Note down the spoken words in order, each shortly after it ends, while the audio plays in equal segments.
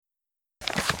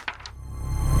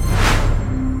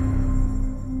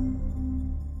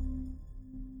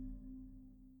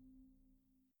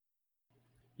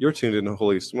You're tuned in to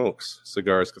Holy Smokes,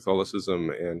 Cigars,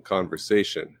 Catholicism, and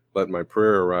Conversation. Let my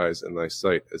prayer arise in thy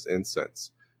sight as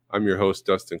incense. I'm your host,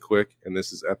 Dustin Quick, and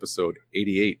this is episode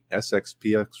 88,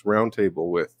 SSPX Roundtable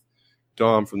with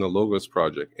Dom from the Logos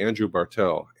Project, Andrew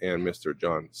Bartel, and Mr.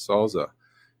 John Salza.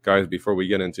 Guys, before we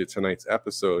get into tonight's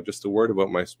episode, just a word about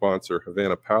my sponsor,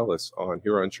 Havana Palace on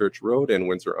Huron Church Road in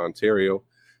Windsor, Ontario.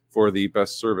 For the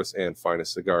best service and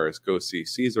finest cigars, go see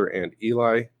Caesar and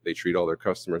Eli. They treat all their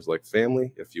customers like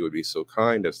family. If you would be so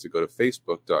kind as to go to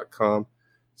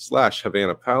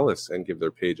facebook.com/Havana Palace and give their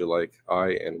page a like,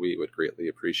 I and we would greatly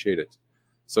appreciate it.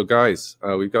 So guys,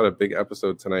 we've got a big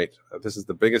episode tonight. This is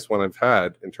the biggest one I've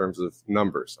had in terms of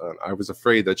numbers. I was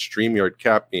afraid that StreamYard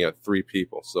capped me at 3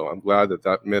 people. So I'm glad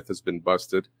that myth has been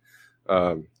busted.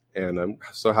 And I'm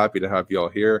so happy to have you all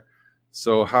here.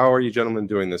 So how are you gentlemen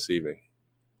doing this evening?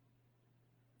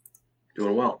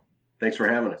 Doing well. Thanks for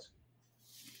having us.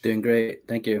 Doing great.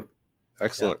 Thank you.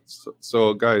 Excellent. Yeah.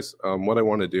 So guys, what I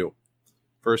want to do,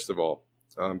 first of all,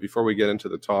 before we get into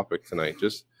the topic tonight,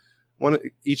 just want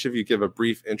each of you give a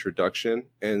brief introduction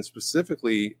and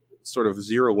specifically sort of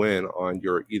zero in on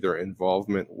your either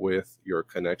involvement with your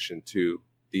connection to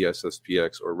the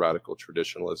SSPX or radical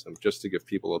traditionalism, just to give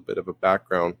people a bit of a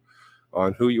background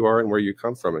on who you are and where you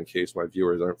come from in case my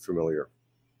viewers aren't familiar.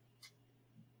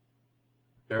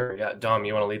 Sure. Yeah. Dom,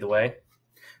 you want to lead the way?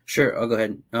 Sure. I'll go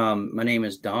ahead. My name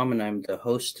is Dom, and I'm the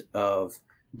host of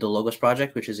the Logos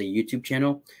Project, which is a YouTube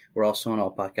channel. We're also on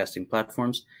all podcasting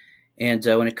platforms. And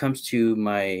when it comes to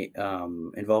my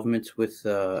involvement with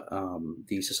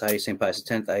the Society of St. Pius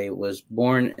X, I was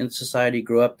born in the society,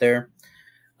 grew up there,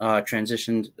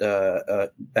 transitioned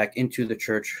back into the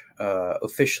church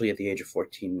officially at the age of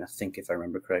 14. I think, if I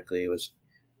remember correctly, it was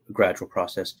a gradual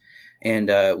process. And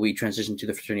we transitioned to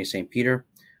the Fraternity of St. Peter.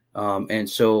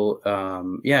 Just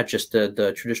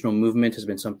the traditional movement has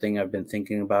been something I've been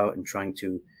thinking about and trying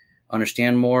to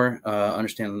understand more,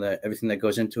 understand everything that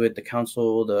goes into it, the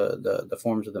council, the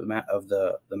forms of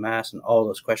the mass, and all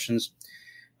those questions.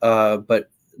 But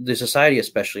the society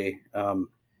especially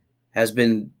has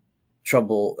been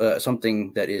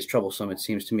something that is troublesome, it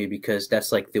seems to me, because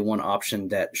that's like the one option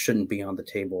that shouldn't be on the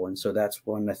table. And so that's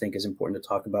one I think is important to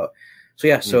talk about. So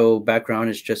yeah, so background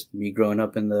is just me growing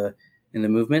up in the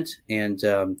movement, and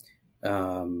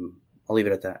I'll leave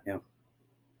it at that. Yeah.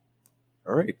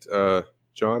 All right,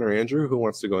 John or Andrew, who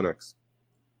wants to go next?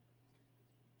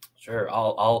 Sure,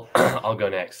 I'll go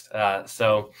next.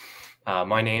 So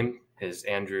my name is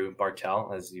Andrew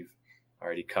Bartel, as you've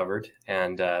already covered,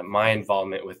 and my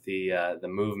involvement with the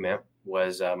movement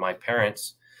was my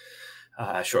parents.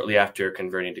 Shortly after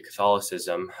converting to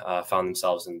Catholicism, found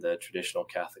themselves in the traditional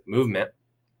Catholic movement,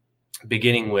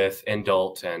 beginning with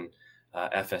indult and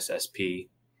FSSP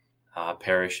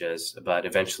parishes, but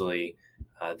eventually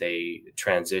they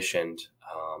transitioned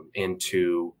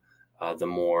into the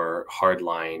more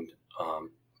hardline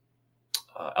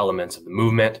elements of the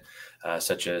movement,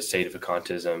 such as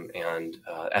Sedevacantism and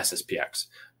SSPX.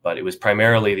 But it was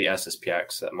primarily the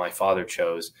SSPX that my father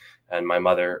chose, and my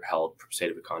mother held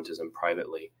Sedevacantism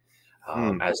privately,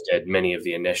 as did many of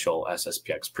the initial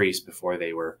SSPX priests before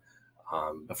they were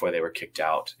kicked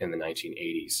out in the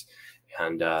 1980s.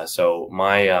 And so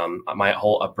my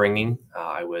whole upbringing,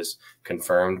 I was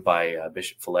confirmed by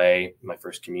Bishop Fillet, my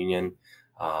first communion,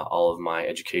 all of my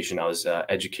education. I was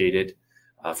educated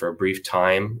for a brief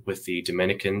time with the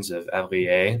Dominicans of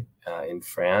Avrier in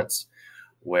France,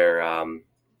 where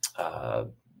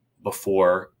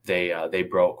before they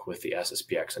broke with the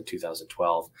SSPX in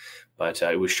 2012. But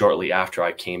it was shortly after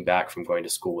I came back from going to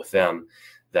school with them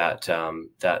that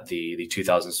the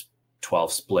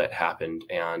 2012 split happened,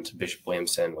 and Bishop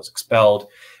Williamson was expelled,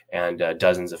 and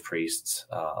dozens of priests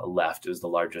left. It was the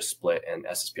largest split in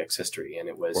SSPX history, and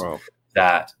it was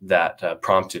that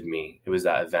prompted me. It was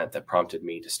that event that prompted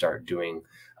me to start doing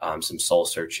some soul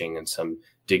searching and some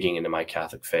digging into my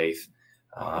Catholic faith,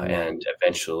 and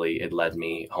eventually it led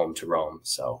me home to Rome.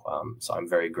 So I'm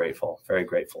very grateful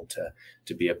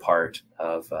to be a part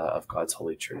of God's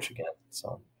holy church again.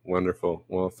 So. Wonderful.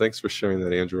 Well, thanks for sharing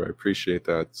that, Andrew. I appreciate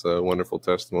that. It's a wonderful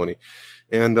testimony.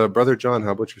 And Brother John,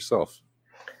 how about yourself?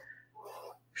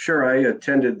 Sure. I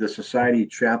attended the Society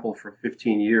Chapel for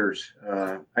 15 years.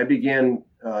 I began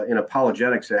in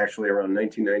apologetics actually around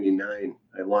 1999.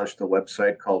 I launched a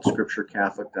website called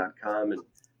scripturecatholic.com and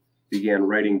began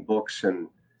writing books and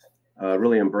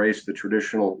really embraced the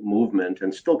traditional movement,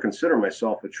 and still consider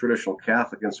myself a traditional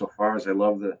Catholic insofar as I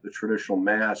love the traditional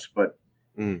Mass. But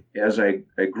as I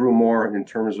grew more in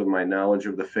terms of my knowledge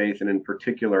of the faith, and in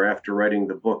particular after writing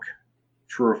the book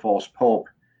True or False Pope,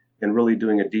 and really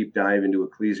doing a deep dive into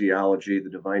ecclesiology, the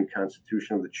divine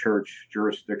constitution of the church,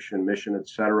 jurisdiction, mission,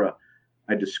 etc.,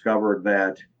 I discovered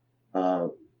that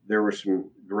there were some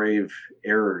grave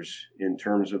errors in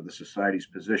terms of the society's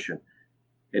position.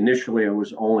 Initially, I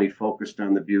was only focused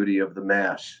on the beauty of the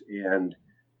Mass, and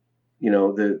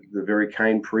the very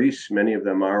kind priests, many of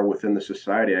them are within the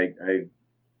society. I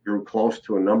grew close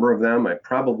to a number of them. I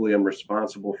probably am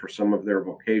responsible for some of their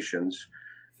vocations.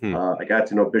 I got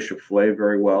to know Bishop Flay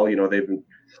very well. They were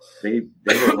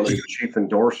one of the chief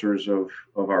endorsers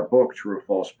of our book, True or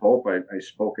False Pope. I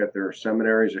spoke at their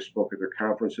seminaries, I spoke at their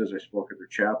conferences, I spoke at their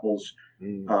chapels.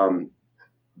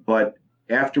 But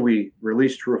after we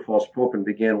released True or False Pope and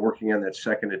began working on that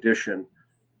second edition,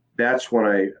 that's when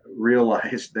I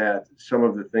realized that some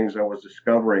of the things I was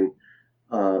discovering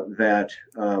that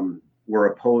were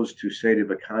opposed to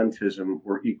sedevacantism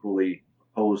were equally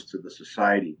opposed to the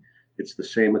society. It's the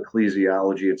same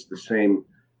ecclesiology, it's the same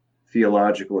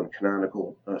theological and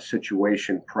canonical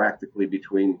situation practically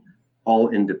between all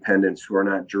independents who are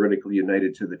not juridically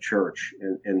united to the church.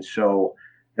 And so,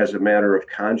 as a matter of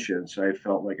conscience, I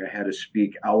felt like I had to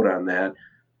speak out on that,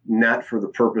 not for the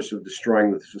purpose of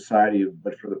destroying the society,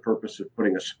 but for the purpose of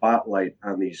putting a spotlight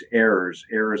on these errors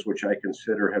which I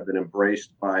consider have been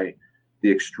embraced by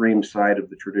the extreme side of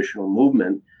the traditional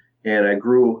movement. And I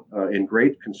grew in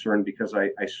great concern because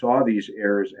I saw these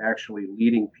errors actually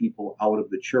leading people out of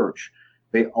the church.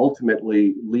 They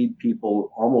ultimately lead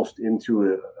people almost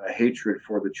into a hatred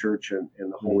for the church and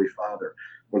the Holy Father.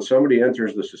 When somebody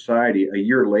enters the society, a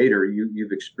year later,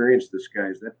 you've experienced this,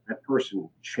 guys, that person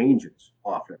changes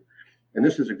often. And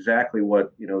this is exactly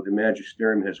what, the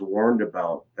magisterium has warned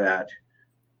about, that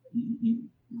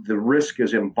the risk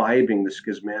is imbibing the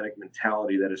schismatic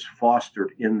mentality that is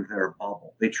fostered in their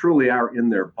bubble. They truly are in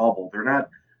their bubble. They're not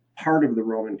part of the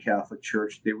Roman Catholic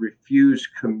Church. They refuse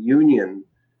communion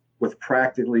with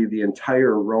practically the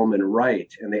entire Roman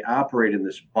Rite, and they operate in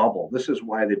this bubble. This is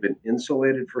why they've been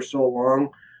insulated for so long.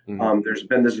 There's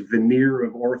been this veneer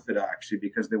of orthodoxy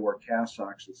because they wear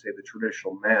cassocks and say the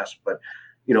traditional Mass. But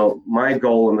my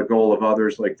goal and the goal of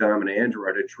others like Dom and Andrew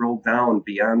are to drill down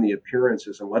beyond the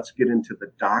appearances and let's get into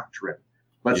the doctrine.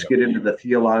 Let's get into the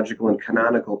theological and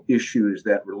canonical issues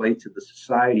that relate to the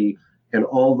society and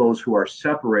all those who are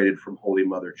separated from Holy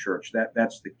Mother Church.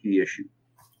 That's the key issue.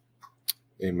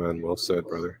 Amen. Well said,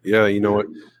 brother. Yeah, you know what?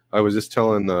 I was just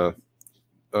telling Dom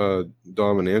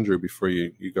and Andrew before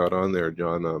you got on there,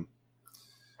 John.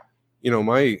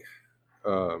 My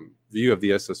view of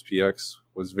the SSPX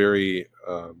was very,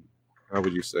 how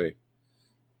would you say? It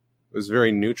was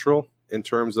very neutral in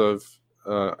terms of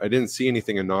I didn't see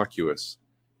anything innocuous.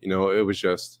 It was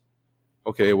just,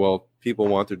 okay, well, people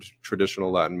want the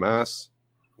traditional Latin Mass,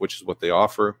 which is what they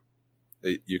offer.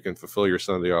 You can fulfill your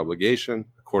Sunday obligation,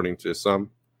 according to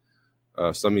some.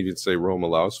 Some even say Rome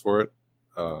allows for it.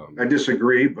 I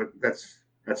disagree, but that's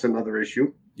another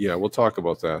issue. Yeah, we'll talk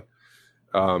about that.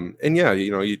 And yeah,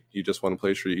 you just want a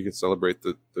place where you can celebrate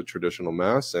the traditional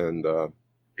Mass, and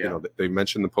they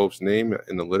mention the Pope's name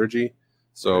in the liturgy,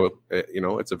 so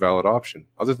it's a valid option.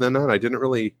 Other than that, I didn't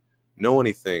really know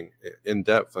anything in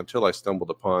depth until I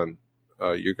stumbled upon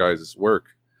your guys' work.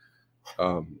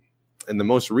 And the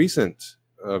most recent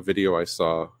video I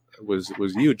saw was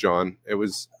you, John. It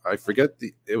was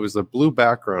it was a blue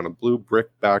background, a blue brick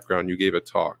background. You gave a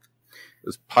talk. It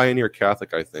was Pioneer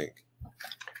Catholic, I think.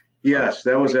 Yes,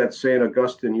 that was at St.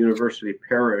 Augustine University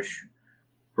Parish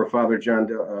for Father John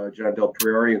Del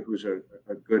Priori, who's a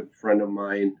good friend of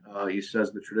mine. He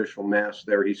says the traditional Mass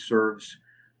there. He serves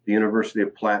the University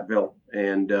of Platteville,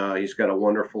 and he's got a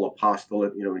wonderful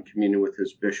apostolate, in communion with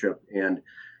his bishop. And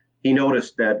he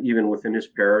noticed that even within his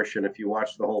parish, and if you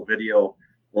watch the whole video,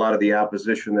 a lot of the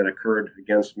opposition that occurred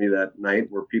against me that night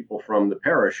were people from the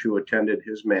parish who attended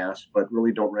his Mass, but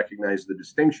really don't recognize the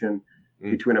distinction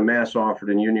between a Mass offered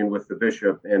in union with the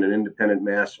bishop and an independent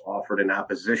Mass offered in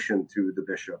opposition to the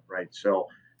bishop, right? So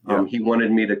he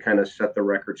wanted me to kind of set the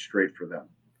record straight for them.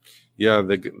 Yeah,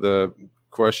 the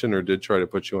questioner did try to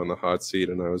put you on the hot seat,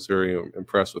 and I was very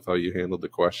impressed with how you handled the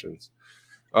questions.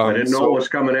 I didn't know it was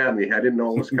coming at me. I didn't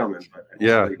know it was coming. But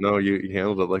you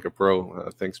handled it like a pro.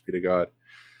 Thanks be to God.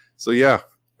 So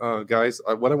guys,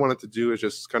 what I wanted to do is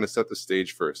just kind of set the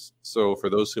stage first. So for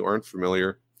those who aren't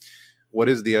familiar, what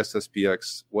is the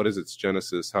SSPX? What is its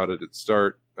genesis? How did it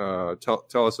start?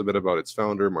 Tell us a bit about its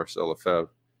founder, Marcel Lefebvre.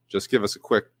 Just give us a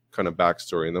quick kind of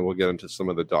backstory, and then we'll get into some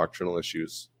of the doctrinal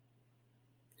issues.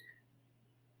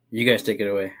 You guys take it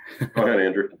away. Go ahead,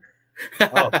 Andrew.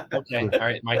 Oh, okay. All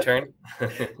right, my turn.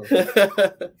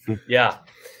 Yeah.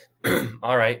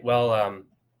 All right. Well,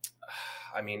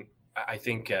 I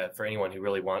think for anyone who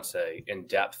really wants a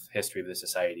in-depth history of the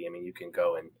society, I mean, you can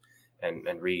go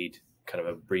and read kind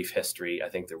of a brief history. I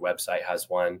think their website has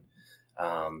one.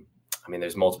 I mean,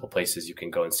 there's multiple places you can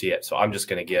go and see it. So I'm just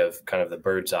going to give kind of the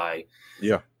bird's eye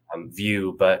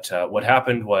view. But what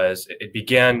happened was it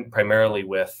began primarily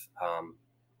with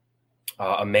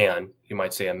a man. You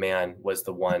might say a man was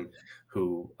the one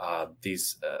who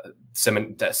these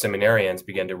seminarians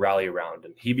began to rally around,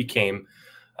 and he became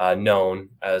known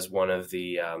as one of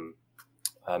the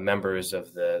members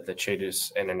of the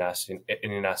Chaetus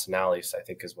Internationalis, I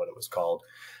think is what it was called,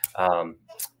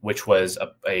 which was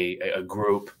a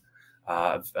group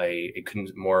of a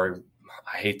more,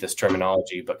 I hate this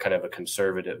terminology, but kind of a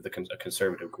conservative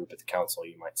group at the council,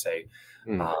 you might say,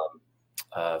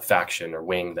 faction or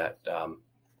wing that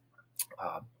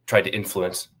tried to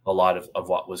influence a lot of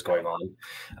what was going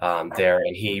on there.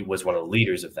 And he was one of the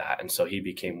leaders of that. And so he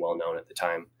became well known at the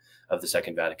time of the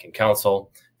Second Vatican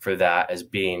Council for that, as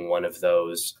being one of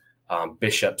those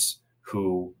bishops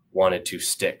who wanted to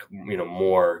stick,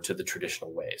 more to the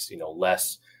traditional ways,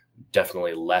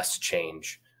 definitely less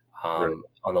change on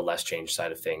the less change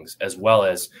side of things, as well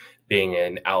as being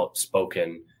an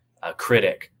outspoken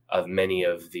critic of many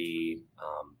of the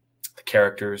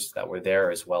characters that were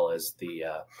there, as well as the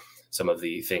some of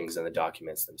the things in the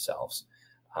documents themselves.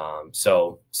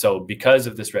 So because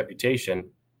of this reputation,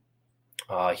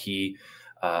 he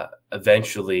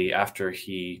eventually, after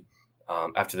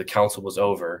the council was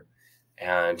over,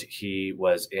 and he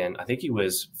was I think he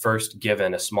was first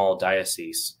given a small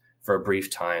diocese for a brief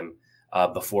time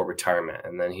before retirement,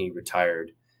 and then he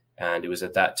retired. And it was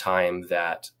at that time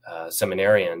that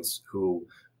seminarians who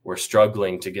were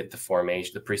struggling to get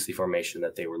the priestly formation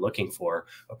that they were looking for,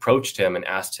 approached him and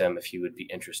asked him if he would be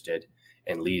interested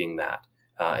in leading that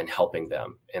and helping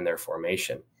them in their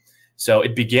formation. So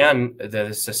it began,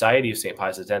 the Society of St.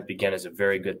 Pius X began as a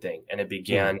very good thing, and it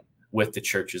began with the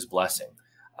church's blessing.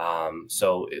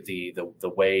 So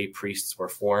the way priests were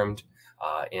formed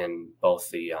in both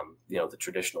the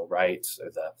traditional rites, or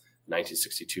the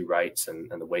 1962 rites, and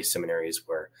the way seminaries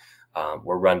were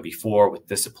run before, with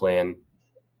discipline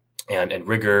and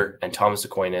rigor and Thomas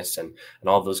Aquinas and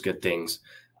all those good things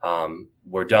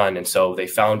were done. And so they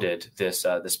founded this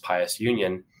pious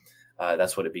union.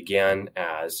 That's what it began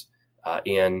as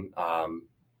it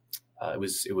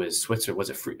was Switzerland. Was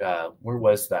it where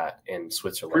was that in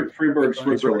Switzerland? Freiburg,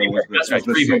 Switzerland. That's right.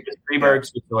 Freiburg,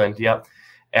 Switzerland. Yep.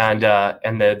 And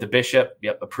the bishop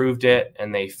approved it,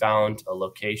 and they found a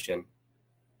location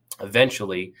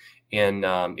eventually in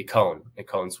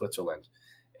Econ, Switzerland.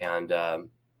 And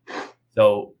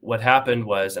so what happened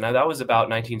was, and that was about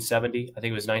 1970. I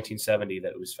think it was 1970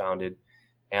 that it was founded.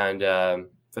 And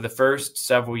for the first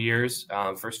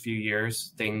few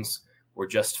years, things were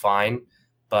just fine.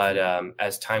 But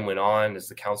as time went on, as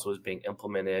the council was being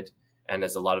implemented, and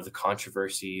as a lot of the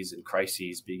controversies and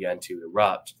crises began to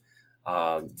erupt,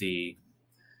 the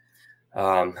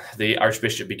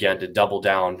archbishop began to double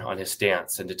down on his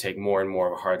stance and to take more and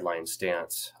more of a hardline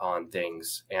stance on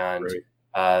things. And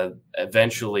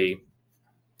eventually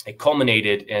it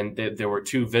culminated in there were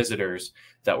two visitors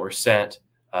that were sent,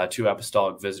 two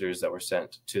apostolic visitors that were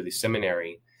sent to the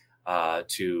seminary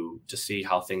to see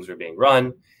how things were being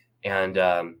run. And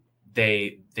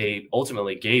they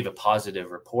ultimately gave a positive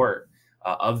report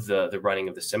of the running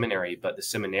of the seminary, but the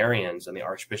seminarians and the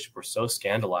archbishop were so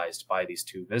scandalized by these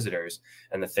two visitors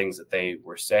and the things that they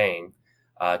were saying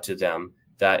to them,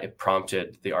 that it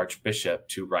prompted the archbishop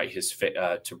to write his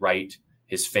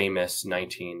famous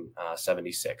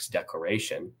 1976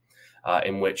 declaration,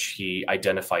 in which he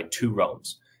identified two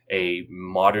Romes: a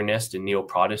modernist and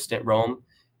neo-Protestant Rome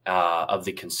of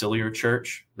the conciliar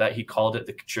church, that he called it,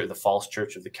 the false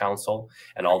church of the council,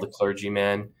 and all the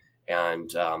clergymen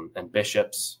and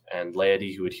bishops and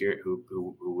laity who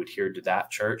adhered to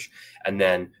that church, and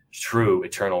then true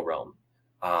eternal Rome.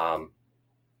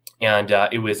 And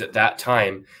it was at that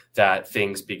time that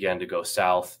things began to go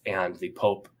south, and the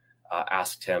Pope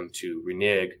asked him to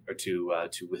renege, or to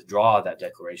withdraw that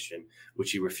declaration,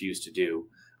 which he refused to do,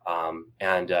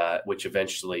 and which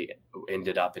eventually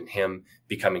ended up in him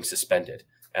becoming suspended.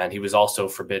 And he was also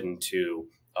forbidden to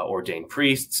ordain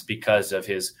priests because of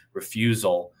his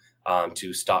refusal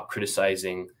to stop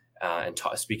criticizing and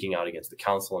speaking out against the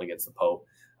council and against the Pope,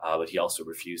 but he also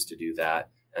refused to do that.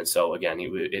 And so again,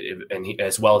 he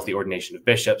as well as the ordination of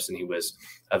bishops, and he was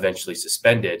eventually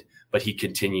suspended, but he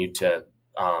continued to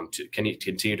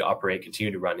continue to operate,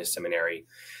 continue to run his seminary.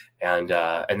 And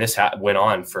this went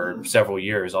on for several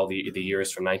years, all the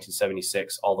years from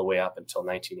 1976 all the way up until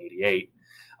 1988,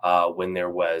 when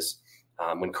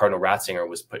Cardinal Ratzinger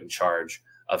was put in charge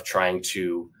of trying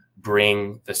to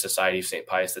bring the Society of St.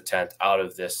 Pius X out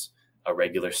of this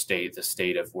irregular state, the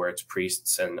state of where its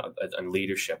priests and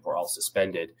leadership were all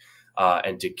suspended,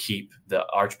 and to keep the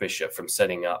Archbishop from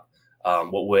setting up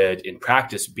what would in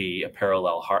practice be a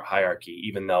parallel hierarchy.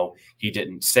 Even though he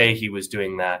didn't say he was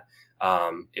doing that,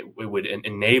 it would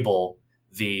enable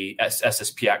the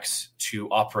SSPX to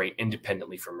operate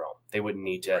independently from Rome. They wouldn't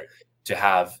need to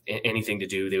have anything to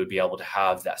do. They would be able to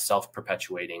have that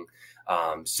self-perpetuating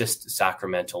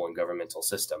sacramental and governmental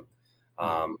system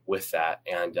with that.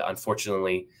 And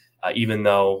unfortunately, even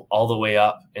though all the way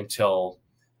up until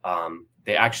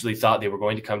they actually thought they were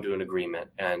going to come to an agreement,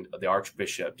 and the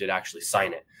Archbishop did actually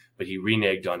sign it, but he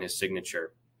reneged on his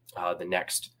signature the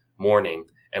next morning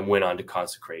and went on to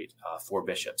consecrate 4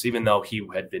 bishops, even though he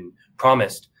had been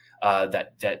promised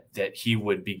that he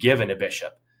would be given a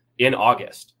bishop in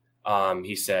August.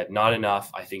 He said, not enough.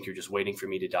 I think you're just waiting for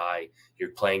me to die. You're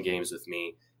playing games with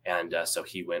me. And so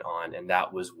he went on, and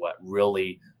that was what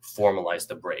really formalized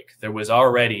the break. There was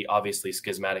already obviously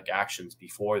schismatic actions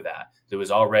before that. There was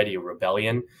already a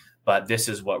rebellion, but this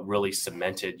is what really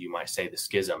cemented, you might say, the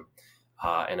schism.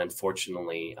 And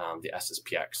unfortunately, the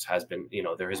SSPX has been,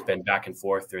 there has been back and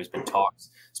forth. There has been talks,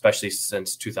 especially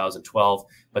since 2012,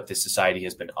 but the society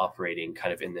has been operating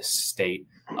kind of in this state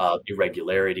of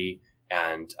irregularity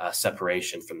and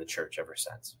separation from the church ever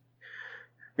since.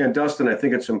 And Dustin, I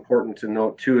think it's important to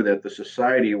note too that the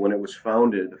society, when it was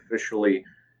founded officially,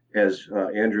 as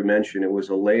Andrew mentioned, it was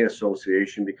a lay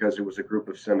association because it was a group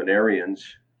of seminarians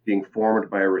being formed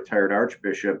by a retired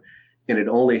archbishop, and it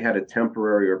only had a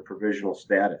temporary or provisional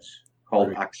status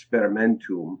called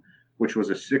experimentum, which was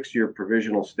a 6-year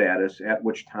provisional status, at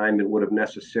which time it would have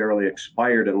necessarily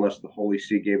expired unless the Holy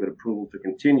See gave it approval to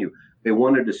continue. They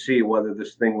wanted to see whether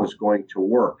this thing was going to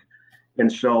work.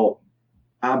 And so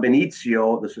ab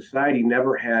initio, the society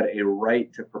never had a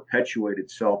right to perpetuate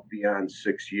itself beyond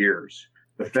 6 years.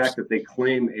 The fact that they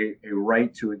claim a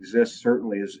right to exist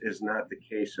certainly is not the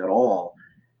case at all.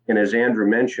 And as Andrew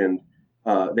mentioned,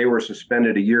 they were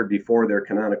suspended a year before their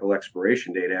canonical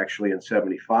expiration date, actually in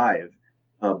 75,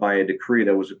 by a decree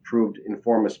that was approved in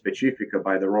forma specifica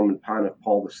by the Roman Pontiff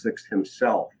Paul VI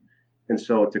himself. And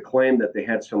so to claim that they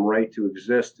had some right to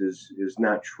exist is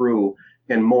not true.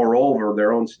 And moreover,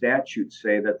 their own statutes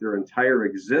say that their entire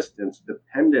existence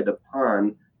depended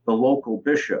upon the local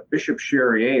bishop. Bishop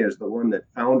Charrier is the one that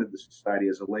founded the society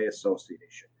as a lay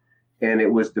association. And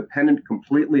it was dependent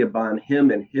completely upon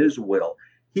him and his will.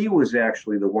 He was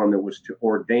actually the one that was to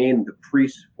ordain the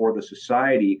priests for the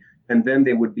society, and then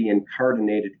they would be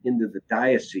incardinated into the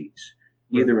diocese,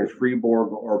 either in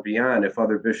Fribourg or beyond, if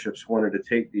other bishops wanted to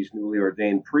take these newly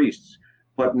ordained priests.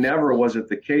 But never was it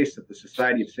the case that the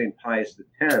Society of St. Pius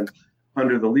X,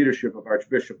 under the leadership of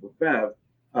Archbishop Lefebvre,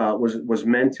 was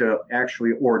meant to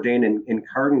actually ordain and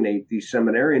incardinate these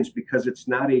seminarians, because it's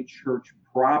not a church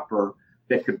proper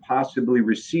that could possibly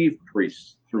receive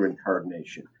priests through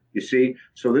incarnation. You see,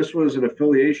 so this was an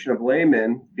affiliation of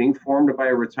laymen being formed by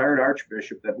a retired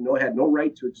archbishop that had no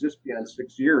right to exist beyond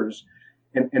 6 years.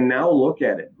 And now look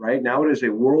at it, right? Now it is a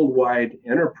worldwide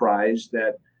enterprise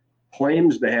that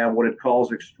claims to have what it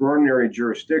calls extraordinary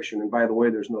jurisdiction. And by the way,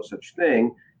 there's no such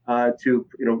thing to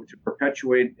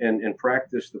perpetuate and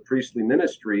practice the priestly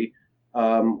ministry,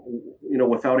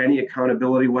 without any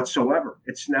accountability whatsoever.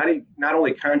 It's not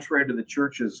only contrary to the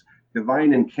church's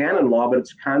divine and canon law, but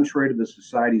it's contrary to the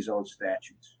society's own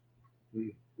statutes.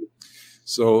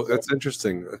 So that's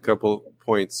interesting. A couple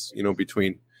points,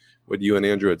 between what you and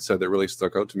Andrew had said that really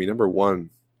stuck out to me. Number one,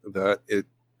 that it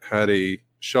had a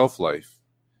shelf life,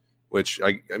 which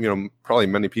probably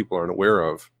many people aren't aware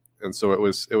of. And so it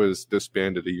was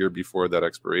disbanded a year before that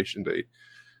expiration date.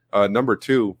 Number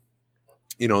two,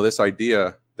 this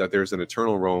idea that there's an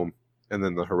eternal Rome and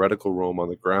then the heretical Rome on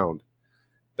the ground,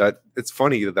 that it's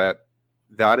funny that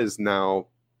is now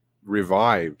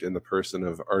revived in the person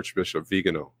of Archbishop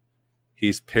Vigano.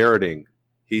 He's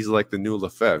like the new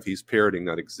Lefebvre. He's parroting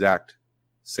that exact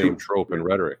same trope and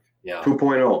rhetoric. Yeah.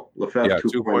 2.0. Lefebvre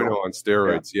 2.0 on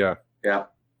steroids. Yeah.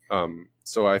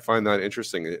 So I find that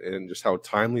interesting, and just how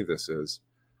timely this is.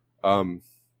 I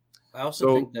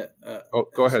also think that.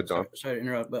 Go ahead, Dom. Sorry to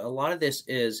interrupt, but a lot of this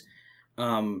is,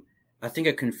 I think,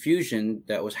 a confusion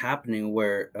that was happening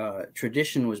where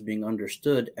tradition was being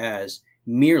understood as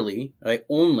merely,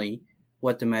 only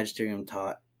what the magisterium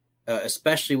taught,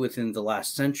 especially within the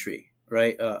last century,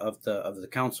 right, of the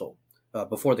council,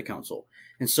 before the council.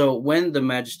 And so when the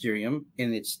magisterium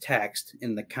in its text,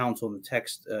 in the council, in the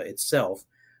text itself,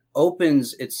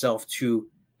 opens itself to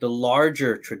the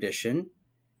larger tradition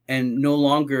and no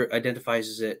longer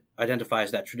identifies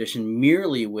that tradition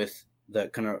merely with the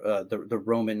kind of the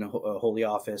Roman Holy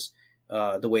Office,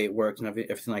 the way it works and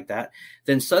everything like that,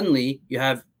 then suddenly you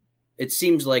have, it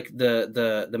seems like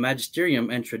the magisterium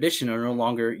and tradition are no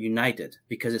longer united,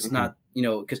 because it's not,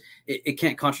 because it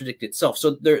can't contradict itself.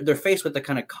 So they're faced with the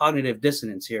kind of cognitive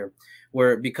dissonance here,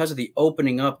 where because of the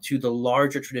opening up to the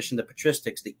larger tradition, the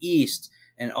patristics, the East,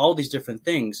 and all these different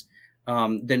things,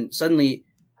 then suddenly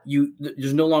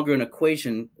there's no longer an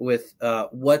equation with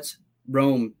what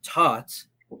Rome taught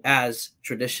as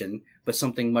tradition, but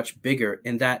something much bigger,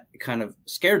 and that kind of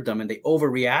scared them, and they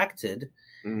overreacted.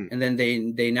 And then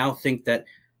they now think that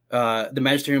the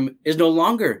magisterium is no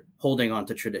longer holding on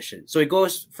to tradition. So it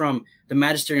goes from the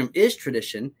magisterium is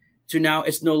tradition to now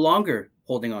it's no longer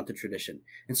holding on to tradition.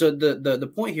 And so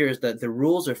the point here is that the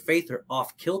rules of faith are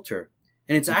off kilter.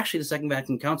 And it's actually the Second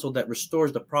Vatican Council that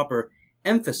restores the proper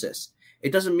emphasis.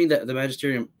 It doesn't mean that the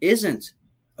magisterium isn't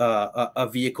a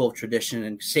vehicle of tradition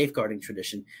and safeguarding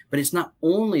tradition, but it's not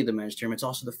only the magisterium, it's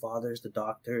also the fathers, the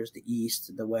doctors, the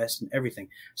East, the West, and everything.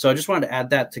 So I just wanted to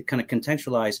add that to kind of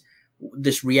contextualize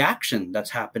this reaction that's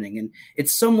happening. And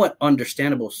it's somewhat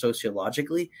understandable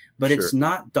sociologically, but it's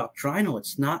not doctrinal.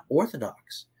 It's not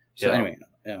orthodox. So anyway,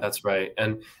 that's right.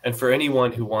 And for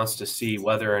anyone who wants to see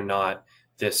whether or not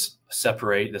this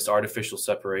artificial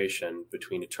separation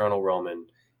between eternal Roman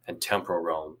and temporal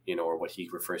Rome, or what he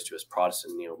refers to as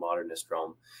Protestant neo-modernist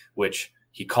Rome, which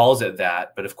he calls it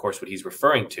that. But of course, what he's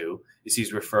referring to is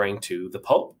he's referring to the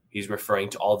Pope. He's referring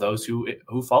to all those who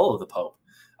follow the Pope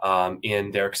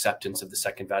in their acceptance of the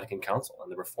Second Vatican Council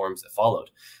and the reforms that followed.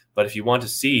 But if you want to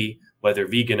see whether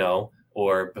Vigano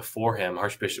or before him,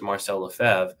 Archbishop Marcel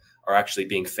Lefebvre, are actually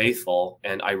being faithful,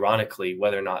 and ironically,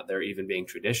 whether or not they're even being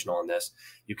traditional in this,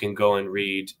 you can go and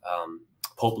read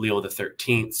Pope Leo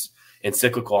XIII's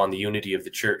encyclical on the unity of the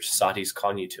Church, Satis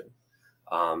Cognitum.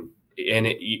 And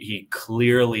he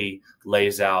clearly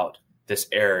lays out this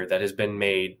error that has been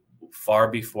made far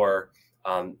before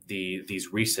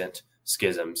these recent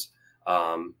schisms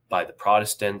by the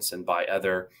Protestants and by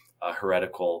other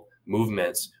heretical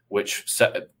movements, which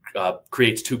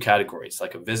creates two categories,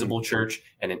 like a visible church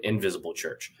and an invisible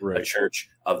church. Right. A church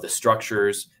of the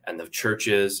structures and the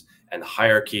churches and the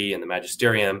hierarchy and the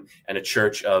magisterium, and a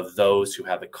church of those who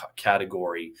have a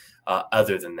category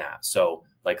other than that. So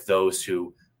like those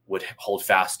who would hold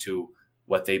fast to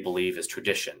what they believe is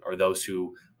tradition, or those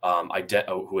who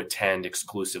attend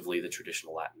exclusively the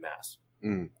traditional Latin Mass.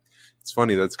 It's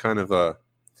funny. That's kind of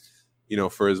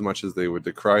for as much as they would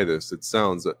decry this, it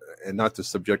sounds, and not to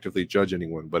subjectively judge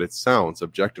anyone, but it sounds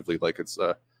objectively like it's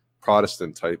a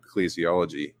Protestant type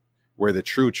ecclesiology, where the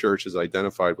true church is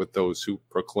identified with those who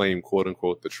proclaim, quote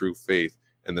unquote, the true faith,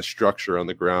 and the structure on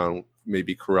the ground may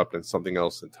be corrupt and something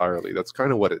else entirely. That's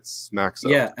kind of what it smacks of.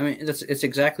 Yeah, I mean, it's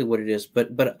exactly what it is. But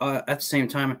at the same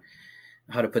time,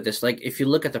 how to put this, like if you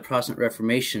look at the Protestant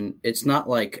Reformation, it's not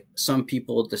like some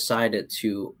people decided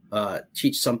to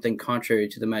teach something contrary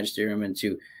to the magisterium and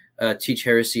to teach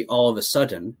heresy all of a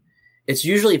sudden. It's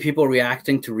usually people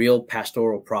reacting to real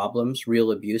pastoral problems,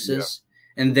 real abuses,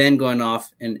 and then going off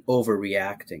and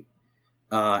overreacting.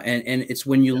 And it's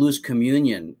when you lose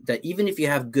communion that even if you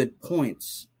have good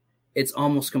points, it's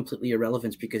almost completely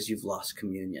irrelevant because you've lost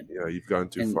communion. Yeah, you've gone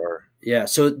too far. Yeah,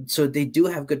 so they do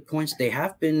have good points. They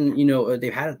have been,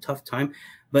 they've had a tough time.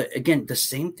 But again, the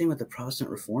same thing with the Protestant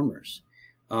reformers.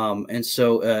 And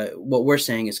so what we're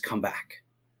saying is come back,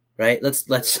 right? Let's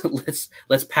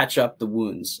patch up the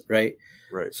wounds, right?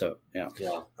 Right. So, yeah.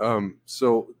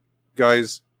 So,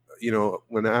 guys,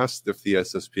 when asked if the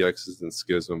SSPX is in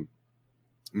schism,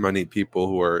 many people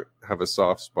who have a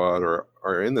soft spot or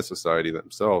are in the society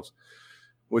themselves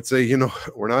would say,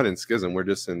 we're not in schism. We're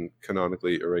just in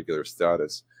canonically irregular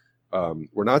status.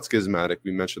 We're not schismatic.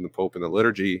 We mentioned the Pope in the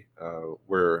liturgy.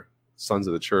 We're sons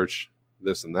of the church,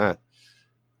 this and that.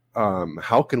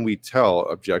 How can we tell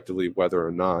objectively whether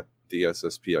or not the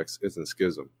SSPX is in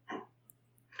schism?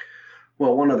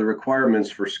 Well, one of the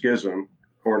requirements for schism,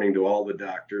 according to all the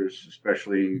doctors,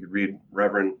 especially read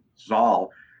Reverend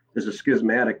Zoll, is a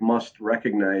schismatic must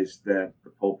recognize that the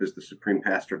Pope is the supreme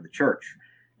pastor of the church.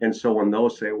 And so when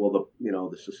those say, well,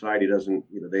 the society doesn't,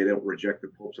 they don't reject the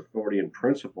Pope's authority in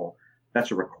principle, that's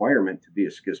a requirement to be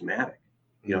a schismatic.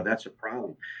 That's a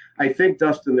problem. I think,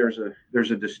 Dustin,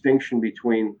 there's a distinction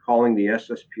between calling the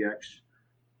SSPX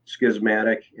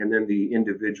schismatic and then the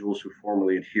individuals who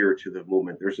formally adhere to the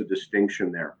movement. There's a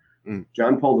distinction there.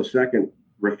 John Paul II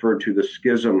referred to the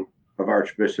schism of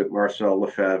Archbishop Marcel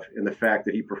Lefebvre and the fact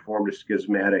that he performed a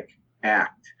schismatic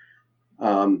act.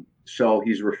 So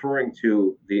he's referring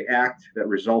to the act that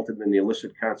resulted in the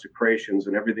illicit consecrations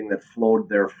and everything that flowed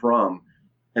therefrom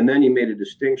And then you made a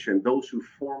distinction. Those who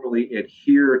formally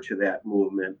adhere to that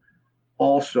movement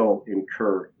also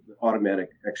incur automatic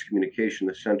excommunication,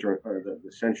 the censure under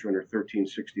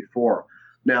 1364.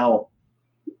 Now,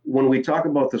 when we talk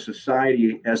about the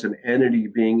society as an entity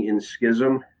being in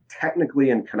schism, technically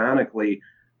and canonically,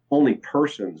 only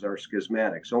persons are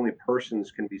schismatics. Only persons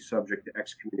can be subject to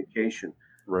excommunication.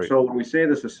 Right. So when we say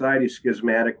the society is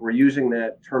schismatic, we're using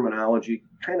that terminology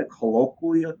kind of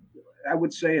colloquially, I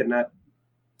would say, and not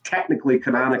technically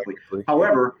canonically.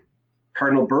 However,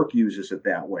 Cardinal Burke uses it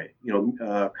that way.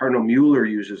 Cardinal Mueller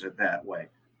uses it that way.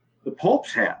 The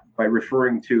popes have, by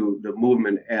referring to the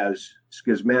movement as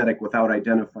schismatic without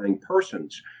identifying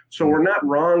persons. So we're not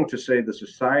wrong to say the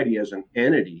society as an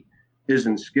entity is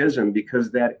in schism,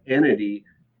 because that entity,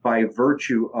 by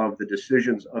virtue of the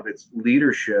decisions of its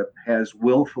leadership, has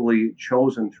willfully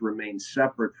chosen to remain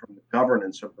separate from the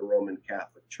governance of the Roman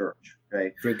Catholic Church.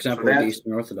 Okay, for example, the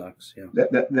Eastern Orthodox.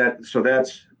 Yeah. So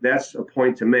that's a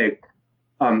point to make.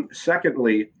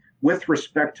 Secondly, with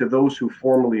respect to those who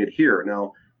formally adhere,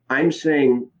 now I'm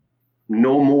saying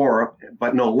no more,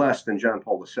 but no less than John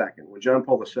Paul II. When John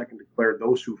Paul II declared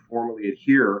those who formally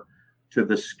adhere to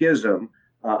the schism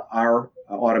are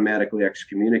automatically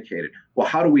excommunicated. Well,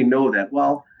 how do we know that?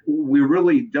 Well, we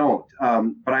really don't.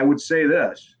 But I would say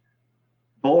this: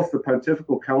 both the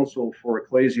Pontifical Council for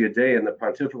Ecclesia Dei and the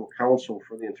Pontifical Council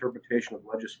for the Interpretation of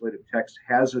Legislative Text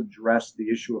has addressed the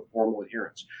issue of formal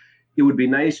adherence. It would be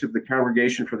nice if the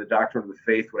Congregation for the Doctrine of the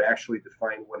Faith would actually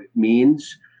define what it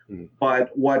means. Mm-hmm.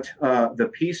 But what the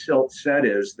P-Silt said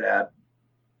is that,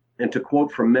 and to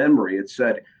quote from memory, it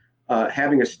said,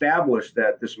 having established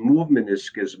that this movement is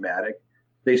schismatic,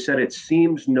 they said it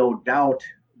seems no doubt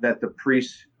that the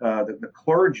priests, that the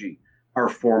clergy are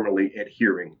formally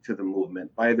adhering to the movement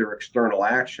by their external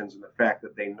actions and the fact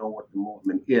that they know what the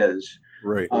movement is.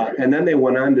 Right. And then they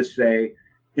went on to say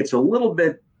it's a little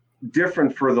bit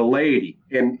different for the laity.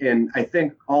 And I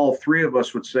think all three of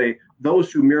us would say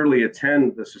those who merely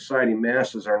attend the society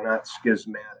masses are not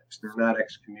schismatics. They're not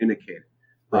excommunicated.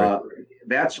 Right.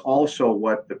 That's also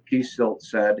what the P-Silt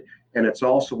said, and it's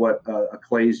also what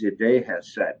Ecclesia Dei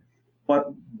has said. But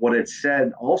what it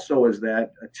said also is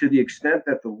that to the extent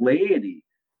that the laity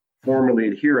formally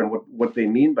adhere, and what they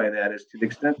mean by that is to the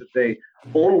extent that they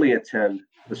only attend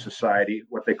the society,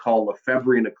 what they call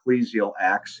Lefebvrean ecclesial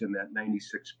acts in that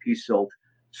 96 P-Silt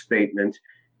statement,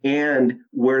 and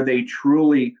where they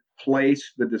truly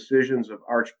place the decisions of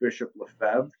Archbishop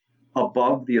Lefebvre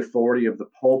above the authority of the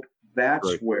Pope,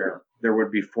 that's right, where there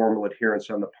would be formal adherence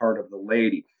on the part of the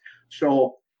laity.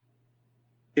 So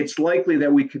it's likely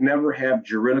that we could never have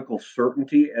juridical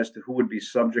certainty as to who would be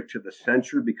subject to the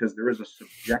censure, because there is a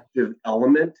subjective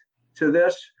element to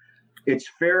this. It's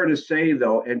fair to say,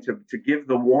 though, and to give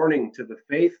the warning to the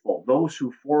faithful, those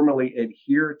who formally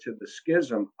adhere to the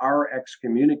schism are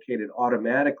excommunicated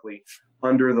automatically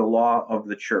under the law of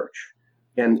the church.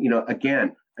 And,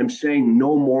 again, I'm saying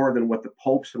no more than what the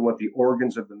popes and what the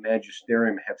organs of the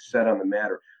magisterium have said on the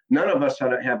matter. None of us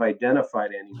have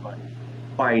identified anybody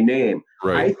by name.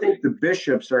 Right. I think the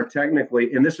bishops are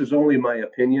technically, and this is only my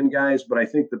opinion, guys, but I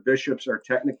think the bishops are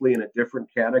technically in a different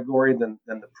category than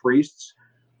the priests,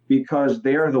 because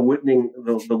they are the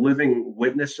living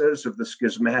witnesses of the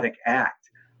schismatic act.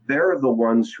 They're the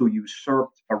ones who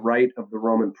usurped a right of the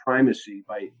Roman primacy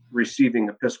by receiving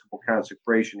episcopal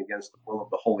consecration against the will of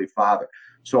the Holy Father.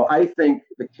 So I think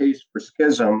the case for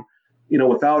schism,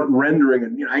 without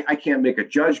rendering, I can't make a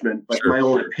judgment, but my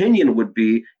own opinion would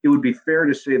be, it would be fair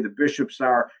to say the bishops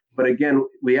are, but again,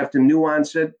 we have to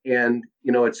nuance it, and,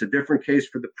 it's a different case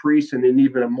for the priests and an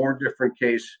even a more different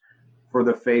case for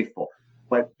the faithful.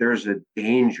 But there's a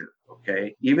danger,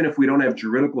 okay? Even if we don't have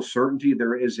juridical certainty,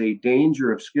 there is a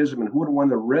danger of schism, and who would want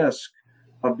the risk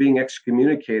of being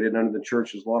excommunicated under the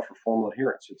church's law for formal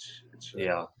adherence? It's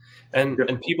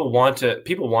and people want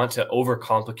to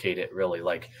overcomplicate it, really,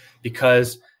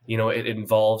 because it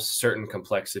involves certain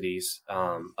complexities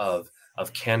of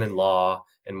canon law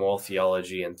and moral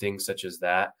theology and things such as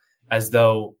that, as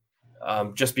though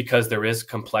just because there is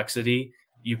complexity,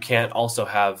 you can't also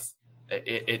have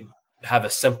it have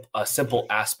a simple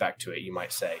aspect to it, you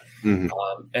might say. Mm-hmm.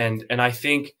 And I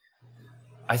think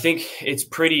it's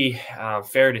pretty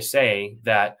fair to say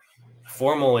that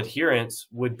formal adherence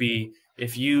would be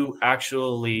if you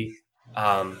actually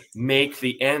make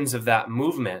the ends of that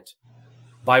movement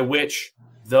by which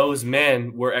those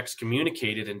men were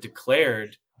excommunicated and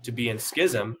declared to be in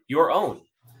schism your own.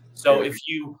 So if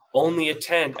you only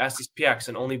attend SSPX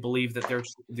and only believe that they're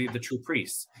the true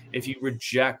priests, if you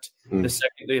reject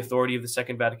the authority of the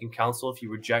Second Vatican Council, if you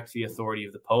reject the authority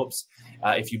of the popes,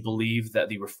 if you believe that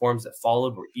the reforms that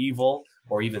followed were evil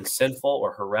or even sinful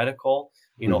or heretical,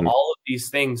 all of these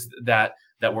things that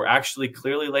were actually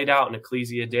clearly laid out in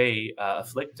Ecclesia Dei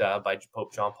Afflicta by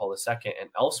Pope John Paul II and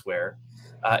elsewhere,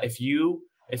 if you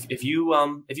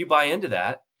buy into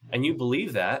that and you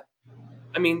believe that,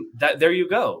 I mean, that there you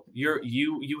go.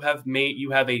 You have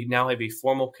a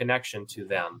formal connection to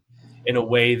them in a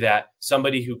way that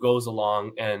somebody who goes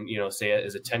along and say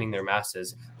is attending their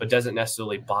masses but doesn't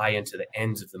necessarily buy into the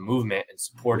ends of the movement and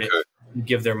support it, and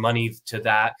give their money to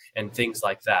that and things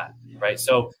like that, right?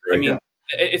 So I mean,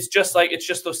 it's just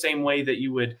the same way that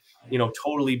you would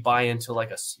totally buy into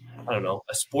like a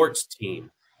sports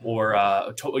team, or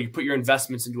you put your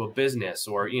investments into a business,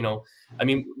 or I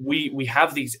mean, we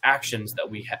have these actions that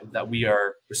we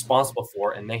are responsible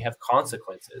for, and they have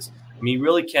consequences. I mean, you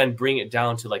really can bring it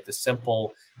down to like the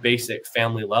simple, basic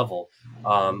family level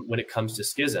when it comes to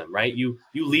schism, right? You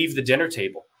leave the dinner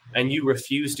table and you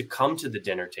refuse to come to the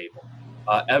dinner table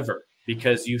ever,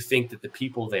 because you think that the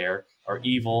people there are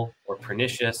evil or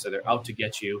pernicious, or they're out to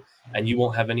get you, and you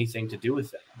won't have anything to do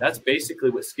with them. That's basically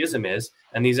what schism is.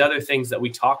 And these other things that we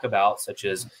talk about, such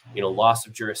as loss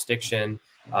of jurisdiction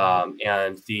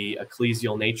and the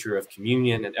ecclesial nature of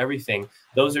communion and everything,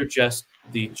 those are just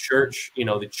the church,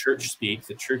 the church speak,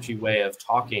 the churchy way of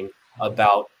talking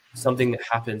about something that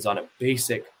happens on a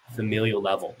basic familial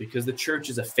level, because the church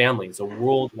is a family. It's a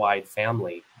worldwide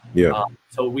family. Yeah.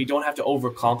 So we don't have to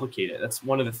overcomplicate it. That's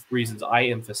one of the reasons I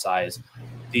emphasize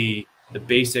the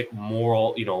basic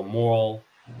moral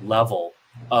level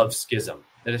of schism,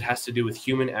 that it has to do with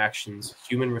human actions,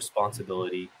 human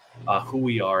responsibility, who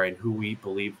we are, and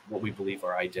what we believe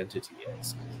our identity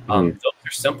is. Those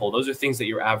are simple. Those are things that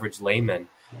your average layman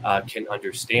can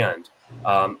understand.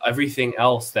 Everything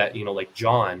else that like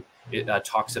John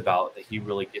talks about, that he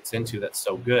really gets into, that's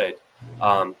so good.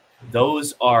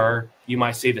 Those are, you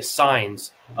might say, the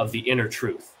signs of the inner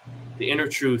truth. The inner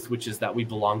truth, which is that we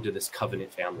belong to this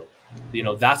covenant family.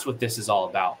 That's what this is all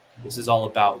about. This is all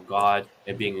about God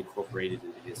and being incorporated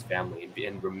into his family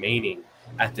and remaining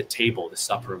at the table, the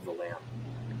supper of the Lamb.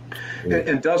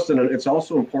 And Dustin, it's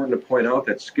also important to point out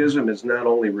that schism is not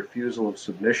only refusal of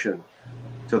submission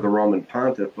to the Roman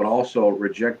pontiff, but also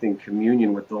rejecting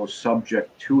communion with those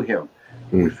subject to him.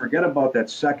 We forget about that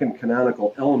second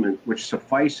canonical element, which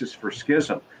suffices for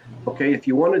schism. Okay, if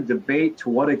you want to debate to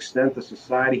what extent the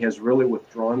society has really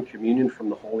withdrawn communion from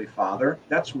the Holy Father,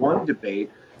 that's one debate.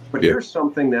 But here's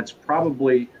something that's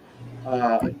probably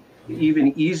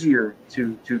even easier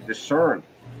to discern.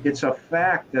 It's a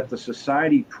fact that the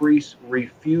society priests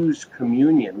refuse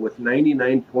communion with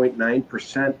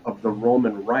 99.9% of the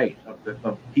Roman Rite,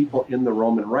 of people in the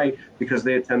Roman Rite, because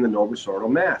they attend the Novus Ordo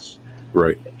Mass.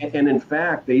 Right. And in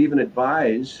fact, they even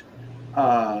advise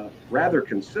rather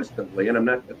consistently, and I'm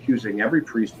not accusing every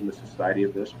priest in the society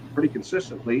of this, but pretty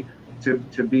consistently, to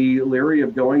be leery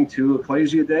of going to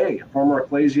Ecclesia Dei, former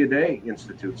Ecclesia Dei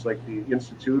institutes, like the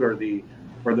Institute or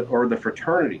the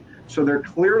fraternity. So there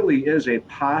clearly is a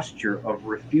posture of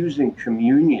refusing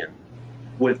communion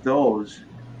with those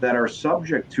that are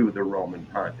subject to the Roman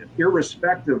pontiff,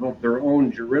 irrespective of their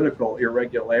own juridical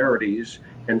irregularities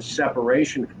and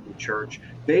separation from the church.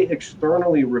 They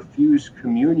externally refuse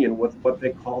communion with what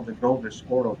they call the Novus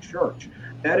Ordo Church.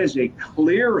 That is a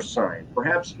clear sign,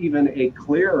 perhaps even a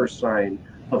clearer sign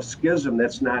of schism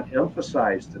that's not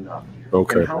emphasized enough.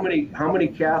 Okay. And how many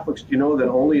Catholics do you know that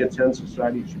only attend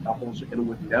society chapels and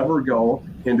would never go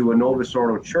into a Novus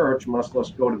Ordo church, much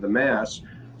less go to the Mass?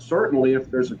 Certainly,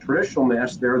 if there's a traditional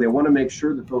Mass there, they want to make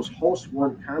sure that those hosts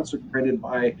weren't consecrated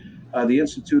by the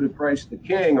Institute of Christ the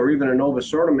King, or even a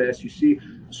Novus Ordo Mass, you see.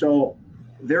 So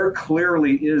there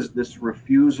clearly is this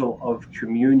refusal of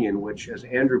communion, which, as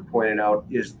Andrew pointed out,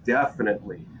 is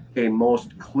definitely a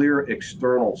most clear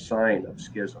external sign of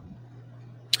schism.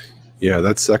 Yeah,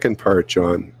 that second part,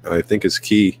 John, I think is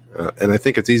key. And I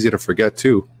think it's easy to forget,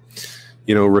 too.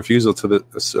 Refusal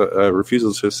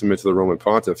to submit to the Roman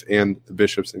pontiff and the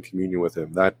bishops in communion with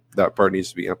him. That part needs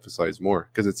to be emphasized more,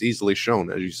 because it's easily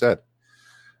shown, as you said.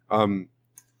 Go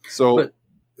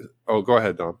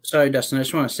ahead, Dom. Sorry, Dustin. I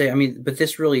just want to say, but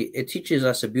this really, it teaches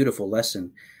us a beautiful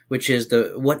lesson, which is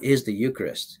what is the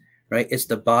Eucharist, right? It's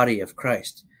the body of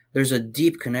Christ. There's a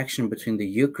deep connection between the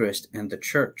Eucharist and the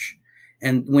church.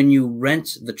 And when you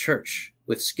rent the church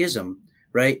with schism,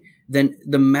 right, then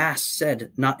the Mass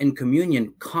said not in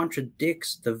communion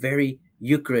contradicts the very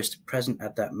Eucharist present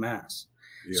at that Mass.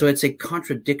 Yeah. So it's a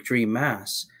contradictory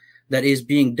Mass that is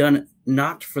being done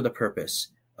not for the purpose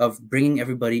of bringing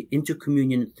everybody into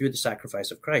communion through the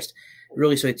sacrifice of Christ.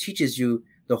 Really, so it teaches you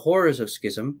the horrors of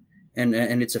schism and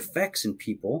its effects in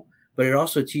people, but it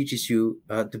also teaches you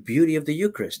the beauty of the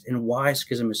Eucharist and why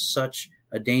schism is such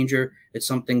a danger. It's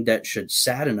something that should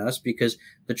sadden us, because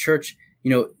the church,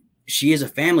 she is a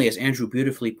family, as Andrew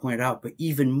beautifully pointed out, but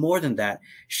even more than that,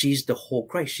 she's the whole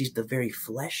Christ. She's the very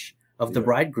flesh of the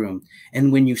bridegroom.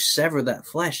 And when you sever that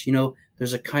flesh,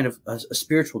 there's a kind of a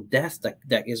spiritual death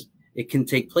it can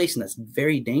take place, and that's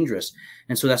very dangerous.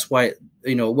 And so that's why,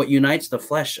 what unites the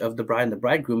flesh of the bride and the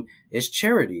bridegroom is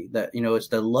charity, that, it's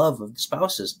the love of the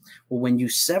spouses. Well, when you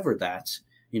sever that,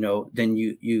 then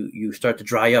you start to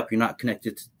dry up. You're not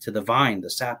connected to the vine. The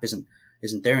sap isn't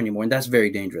there anymore. And that's very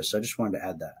dangerous. So I just wanted to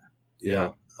add that.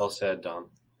 Yeah. Well said, Dom.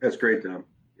 That's great, Dom.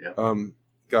 Yeah.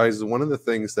 Guys, one of the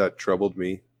things that troubled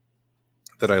me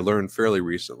that I learned fairly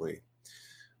recently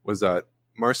was that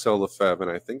Marcel Lefebvre,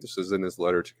 and I think this is in his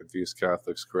letter to Confused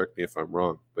Catholics, correct me if I'm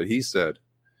wrong, but he said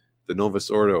the Novus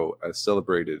Ordo, as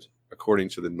celebrated according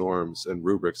to the norms and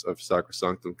rubrics of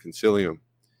Sacrosanctum Concilium,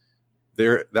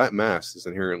 that Mass is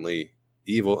inherently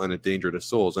evil and a danger to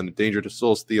souls. And a danger to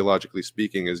souls, theologically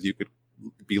speaking, is you could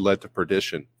be led to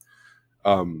perdition.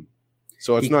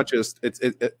 So it's not just,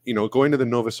 going to the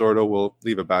Novus Ordo will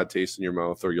leave a bad taste in your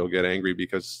mouth, or you'll get angry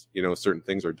because, certain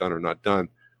things are done or not done.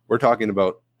 We're talking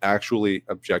about actually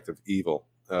objective evil.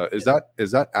 Is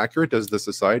that accurate? Does the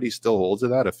society still hold to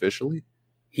that officially?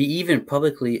 He even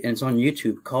publicly, and it's on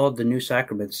YouTube, called the new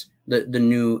sacraments,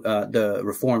 the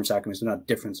Reformed sacraments, they're not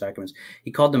different sacraments.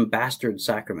 He called them bastard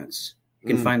sacraments. You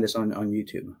can find this on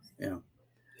YouTube. Yeah.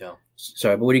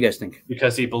 Sorry, but what do you guys think?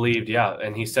 Because he believed,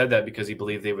 and he said that because he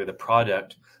believed they were the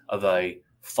product of a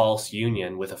false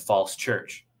union with a false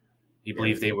church. He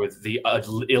believed they were the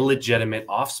illegitimate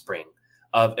offspring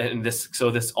of, and this.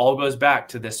 So this all goes back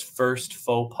to this first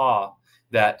faux pas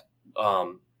that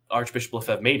Archbishop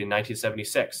Lefebvre made in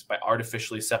 1976 by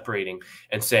artificially separating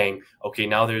and saying, okay,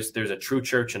 now there's a true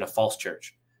church and a false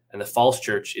church, and the false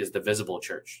church is the visible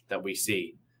church that we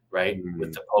see. Right,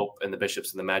 with the Pope and the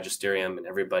bishops and the magisterium and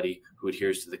everybody who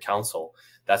adheres to the council.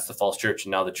 That's the false church.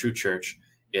 And now the true church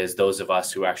is those of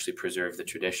us who actually preserve the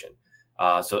tradition.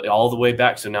 So all the way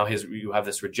back. So now you have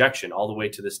this rejection all the way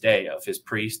to this day of his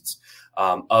priests,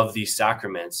 of these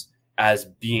sacraments as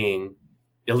being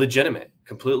illegitimate,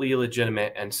 completely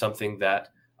illegitimate, and something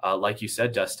that, like you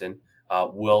said, Dustin,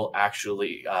 will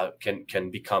actually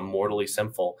can become mortally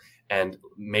sinful and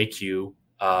make you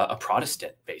a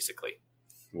Protestant, basically.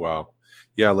 Wow.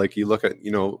 Yeah, like you look at,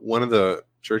 one of the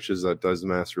churches that does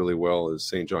Mass really well is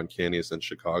St. John Cannius in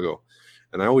Chicago.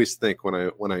 And I always think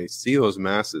when I see those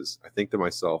Masses, I think to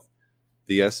myself,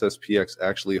 the SSPX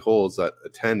actually holds that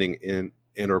attending in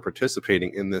or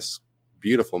participating in this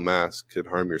beautiful Mass could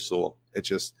harm your soul.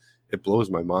 It blows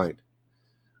my mind.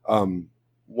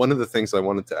 One of the things I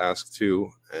wanted to ask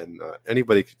too, and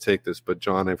anybody could take this, but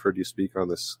John, I've heard you speak on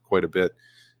this quite a bit,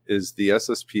 is the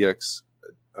SSPX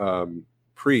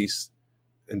priests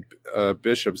and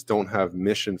bishops don't have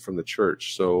mission from the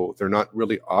church, so they're not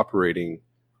really operating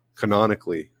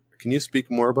canonically. Can you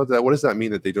speak more about that? What does that mean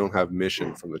that they don't have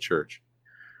mission from the church?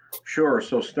 Sure.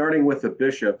 So starting with the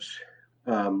bishops,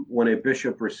 when a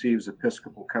bishop receives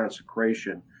episcopal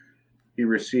consecration, he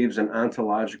receives an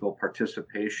ontological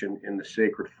participation in the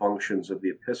sacred functions of the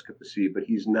episcopacy, but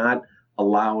he's not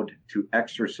allowed to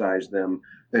exercise them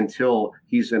until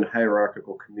he's in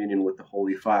hierarchical communion with the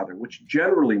Holy Father, which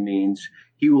generally means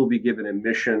he will be given a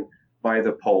mission by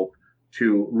the Pope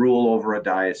to rule over a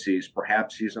diocese.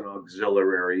 Perhaps he's an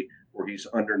auxiliary or he's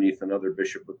underneath another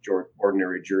bishop with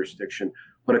ordinary jurisdiction.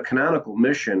 But a canonical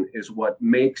mission is what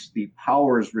makes the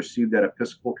powers received at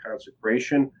episcopal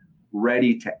consecration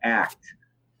ready to act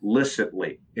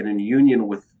licitly and in union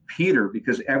with Peter,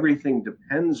 because everything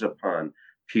depends upon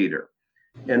Peter.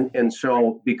 And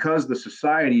so because the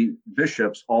society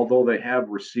bishops, although they have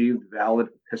received valid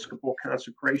episcopal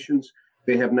consecrations,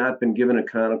 they have not been given a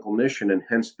canonical mission, and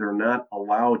hence they're not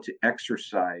allowed to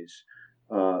exercise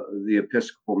the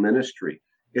episcopal ministry.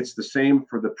 It's the same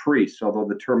for the priests, although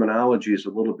the terminology is a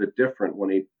little bit different.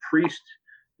 When a priest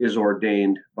is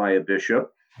ordained by a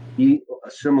bishop, he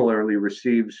similarly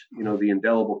receives, the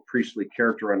indelible priestly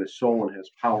character on his soul and has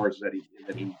powers that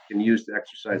he can use to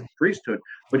exercise the priesthood.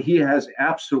 But he has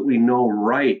absolutely no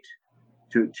right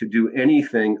to do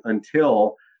anything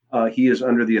until he is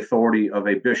under the authority of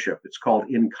a bishop. It's called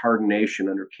incardination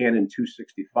under Canon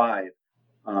 265.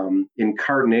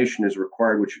 Incardination is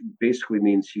required, which basically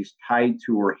means he's tied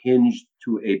to or hinged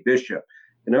to a bishop.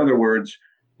 In other words,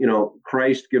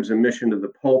 Christ gives a mission to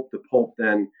the Pope. The Pope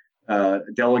then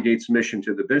delegates mission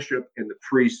to the bishop, and the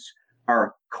priests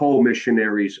are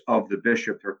co-missionaries of the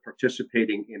bishop. They're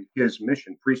participating in his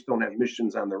mission. Priests don't have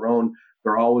missions on their own.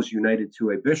 They're always united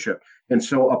to a bishop. And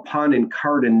so upon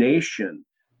incarnation,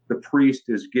 the priest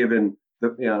is given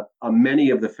many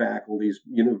of the faculties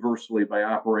universally by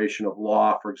operation of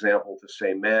law, for example, to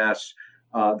say Mass.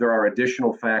 There are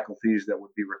additional faculties that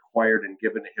would be required and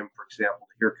given to him, for example,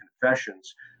 to hear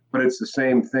confessions. But it's the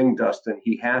same thing, Dustin.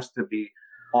 He has to be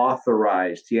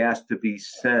authorized. He has to be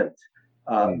sent.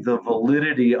 The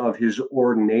validity of his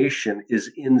ordination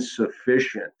is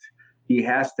insufficient. He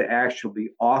has to actually be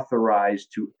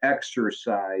authorized to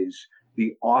exercise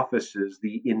the offices,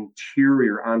 the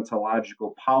interior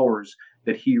ontological powers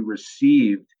that he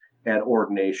received at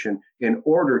ordination in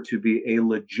order to be a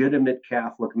legitimate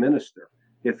Catholic minister.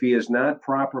 If he is not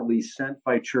properly sent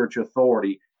by church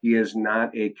authority, he is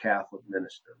not a Catholic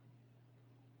minister.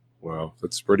 Wow,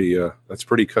 that's pretty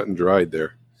cut and dried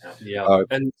there. Yeah,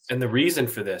 and the reason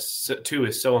for this too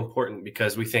is so important,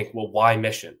 because we think, well, why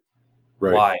mission?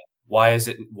 Right. Why is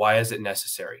it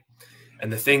necessary?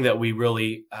 And the thing that we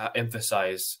really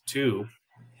emphasize too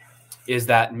is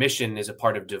that mission is a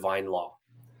part of divine law,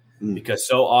 because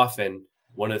so often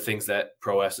one of the things that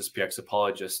pro SSPX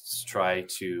apologists try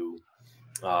to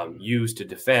use to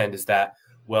defend is that,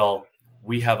 well,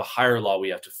 we have a higher law we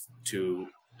have to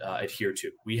adhere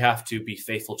to. We have to be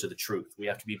faithful to the truth. We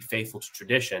have to be faithful to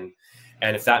tradition.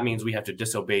 And if that means we have to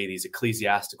disobey these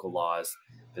ecclesiastical laws,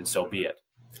 then so be it.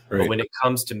 Right. But when it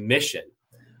comes to mission,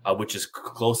 which is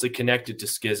closely connected to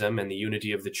schism and the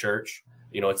unity of the church,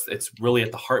 it's really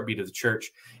at the heartbeat of the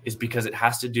church, is because it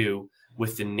has to do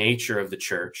with the nature of the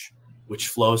church, which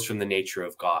flows from the nature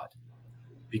of God.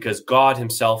 Because God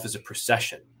himself is a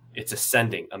procession. It's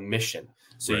ascending, a mission.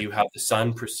 So you have the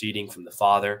Son proceeding from the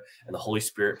Father and the Holy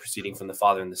Spirit proceeding from the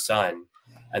Father and the Son.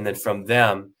 And then from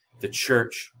them, the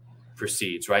church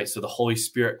proceeds, right? So the Holy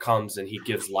Spirit comes and he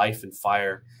gives life and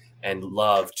fire and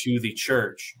love to the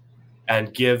church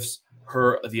and gives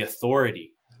her the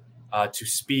authority to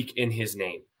speak in his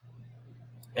name.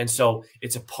 And so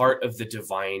it's a part of the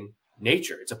divine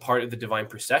nature. It's a part of the divine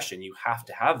procession. You have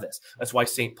to have this. That's why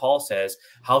St. Paul says,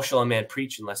 how shall a man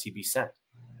preach unless he be sent?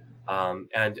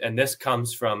 And this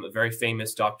comes from a very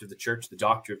famous doctor of the church, the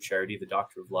doctor of charity, the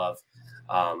doctor of love,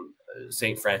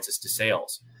 St. Francis de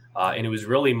Sales. And it was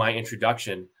really my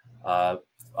introduction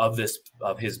of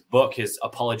his book, his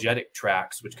apologetic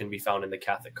tracts, which can be found in the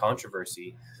Catholic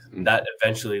Controversy, that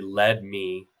eventually led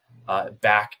me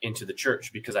back into the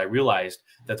church, because I realized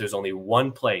that there's only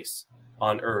one place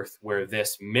on earth where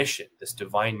this mission, this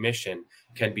divine mission,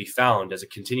 can be found as a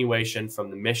continuation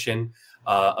from the mission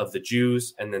of the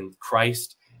Jews, and then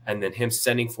Christ, and then him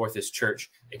sending forth his church.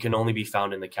 It can only be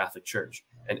found in the Catholic Church,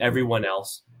 and everyone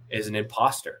else is an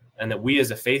imposter. And that we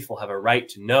as a faithful have a right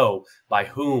to know by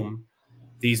whom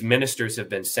these ministers have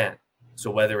been sent. So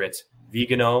whether it's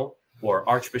Vigano or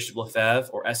Archbishop Lefebvre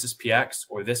or SSPX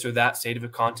or this or that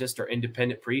sedevacantist or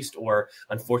independent priest, or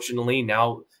unfortunately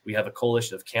now we have a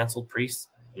coalition of canceled priests.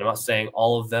 And I'm not saying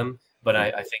all of them, but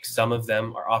I think some of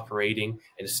them are operating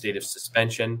in a state of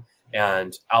suspension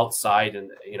and outside, and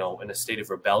in a state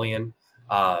of rebellion.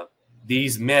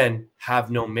 These men have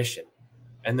no mission,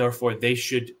 and therefore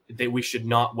we should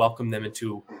not welcome them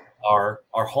into our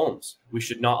homes. We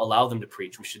should not allow them to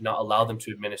preach. We should not allow them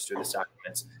to administer the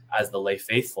sacraments as the lay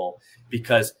faithful,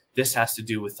 because this has to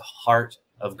do with the heart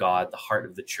of God, the heart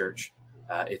of the church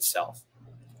itself.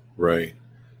 Right.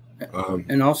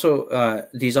 And also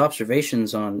these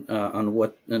observations on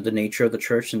what the nature of the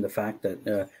church and the fact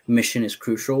that mission is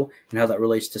crucial, and how that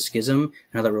relates to schism and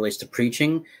how that relates to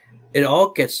preaching, it all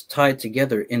gets tied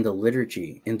together in the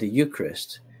liturgy, in the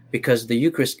Eucharist, because the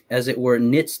Eucharist, as it were,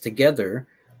 knits together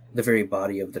the very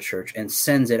body of the church and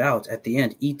sends it out at the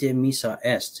end. Ite missa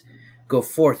est. Go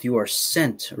forth, you are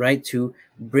sent, right, to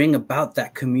bring about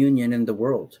that communion in the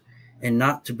world, and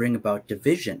not to bring about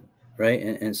division, right,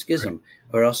 and schism. Right.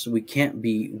 Or else we can't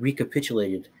be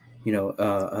recapitulated,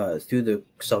 through the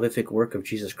salvific work of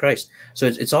Jesus Christ. So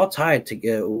it's all tied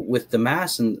to with the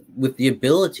Mass, and with the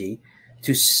ability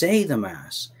to say the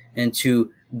Mass and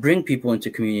to bring people into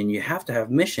communion. You have to have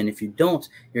mission. If you don't,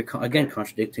 you're again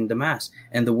contradicting the Mass.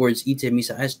 And the words "ite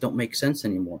missa est" don't make sense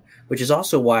anymore, which is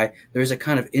also why there is a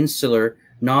kind of insular,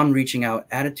 non-reaching out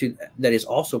attitude that is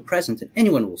also present. And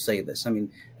anyone will say this. I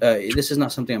mean, this is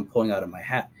not something I'm pulling out of my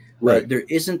hat. Right. There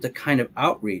isn't the kind of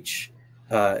outreach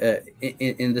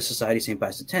in the Society of St.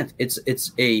 Pius X.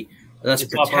 It's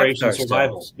Operation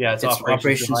Survival. Yeah, it's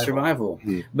Operation Survival.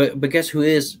 But guess who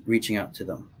is reaching out to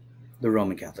them? The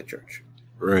Roman Catholic Church.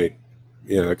 Right.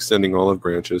 Yeah, extending olive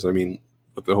branches. I mean,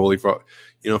 but the Holy Father,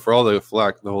 for all the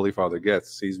flack the Holy Father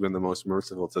gets, he's been the most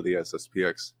merciful to the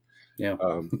SSPX Yeah.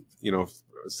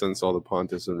 Since all the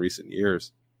pontiffs in recent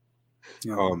years.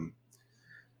 Yeah.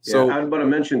 I was about to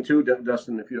mention too,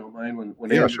 Dustin, if you don't mind,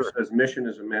 when Andrew says mission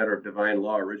is a matter of divine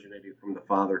law originating from the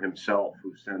Father himself,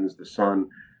 who sends the Son,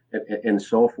 and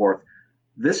so forth.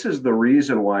 This is the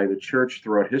reason why the church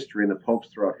throughout history and the popes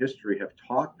throughout history have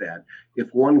taught that if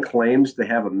one claims to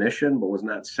have a mission but was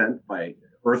not sent by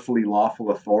earthly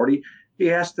lawful authority, he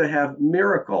has to have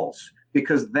miracles,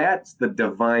 because that's the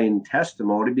divine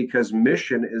testimony, because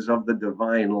mission is of the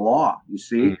divine law, you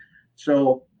see?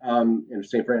 So, and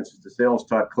St. Francis de Sales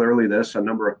taught clearly this. A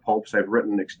number of popes have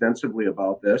written extensively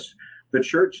about this. The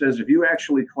church says if you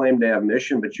actually claim to have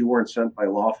mission, but you weren't sent by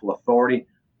lawful authority,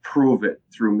 prove it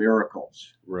through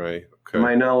miracles. Right. Okay. To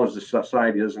my knowledge, the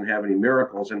society doesn't have any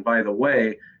miracles. And by the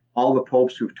way, all the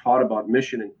popes who've taught about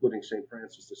mission, including St.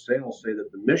 Francis de Sales, say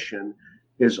that the mission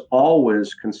is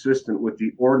always consistent with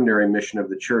the ordinary mission of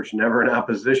the church, never in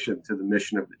opposition to the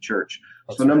mission of the church.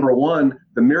 That's so number one,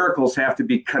 the miracles have to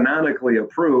be canonically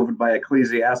approved by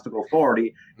ecclesiastical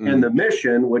authority, and the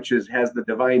mission, which has the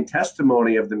divine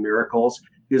testimony of the miracles,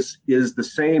 is the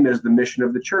same as the mission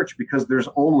of the church, because there's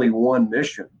only one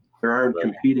mission. There aren't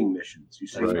competing missions, you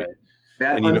see. Right.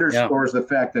 That underscores the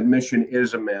fact that mission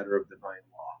is a matter of divine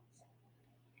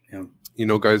law.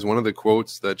 Yeah. Guys, one of the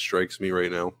quotes that strikes me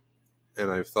right now, and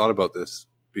I've thought about this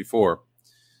before,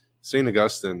 St.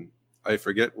 Augustine, I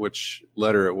forget which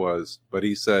letter it was, but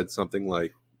he said something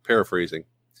like, paraphrasing,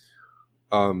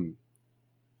 when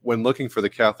looking for the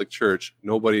Catholic Church,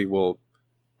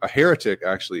 a heretic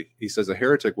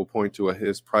will point to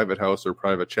his private house or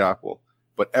private chapel,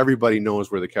 but everybody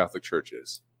knows where the Catholic Church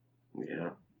is. Yeah.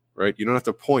 Right? You don't have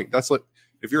to point. That's like,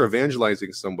 if you're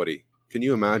evangelizing somebody, can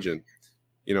you imagine?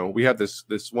 We have this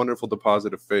wonderful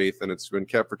deposit of faith, and it's been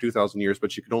kept for 2,000 years,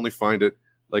 but you can only find it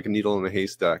like a needle in a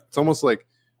haystack. It's almost like,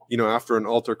 after an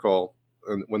altar call,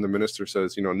 and when the minister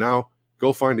says, now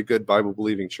go find a good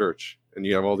Bible-believing church, and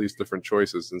you have all these different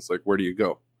choices, and it's like, where do you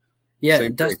go? Yeah,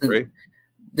 Dustin, right?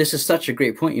 This is such a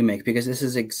great point you make, because this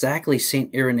is exactly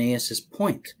St. Irenaeus's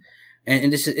point.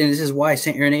 And this is why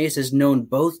St. Irenaeus is known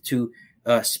both to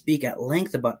speak at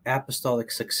length about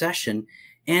apostolic succession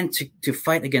and to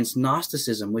fight against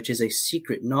Gnosticism, which is a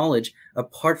secret knowledge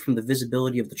apart from the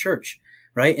visibility of the church,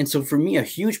 right? And so for me, a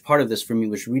huge part of this for me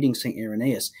was reading St.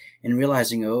 Irenaeus and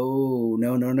realizing, oh,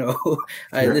 no,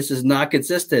 this is not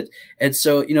consistent. And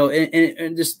so,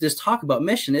 and this talk about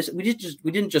mission is, we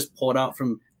didn't just pull it out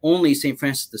from only St.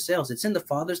 Francis de Sales. It's in the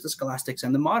Fathers, the Scholastics,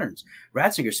 and the Moderns.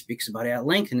 Ratzinger speaks about it at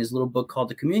length in his little book called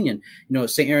The Communion.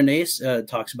 St. Irenaeus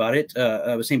talks about it.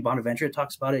 St. Bonaventure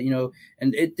talks about it,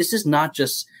 and this is not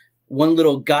just one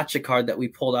little gotcha card that we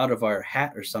pulled out of our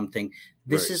hat or something.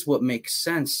 This is what makes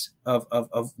sense of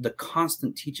the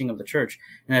constant teaching of the church.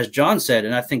 And as John said,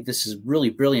 and I think this is really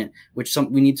brilliant, which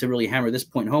we need to really hammer this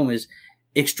point home, is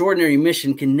extraordinary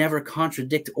mission can never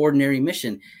contradict ordinary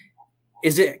mission.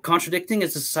 Is it contradicting?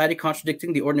 Is the society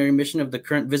contradicting the ordinary mission of the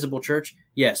current visible church?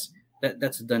 Yes,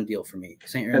 that's a done deal for me.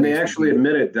 And they actually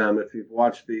admit it, if you've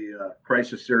watched the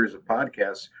Crisis series of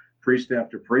podcasts, priest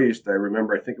after priest, I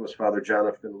think it was Father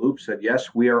Jonathan Loop said,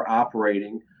 yes, we are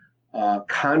operating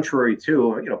contrary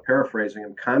to, paraphrasing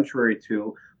him, contrary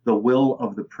to the will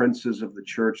of the princes of the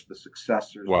church, the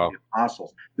successors of the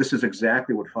apostles. This is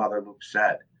exactly what Father Loop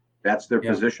said. That's their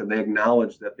position. They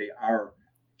acknowledge that they are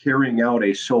carrying out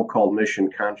a so-called mission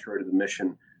contrary to the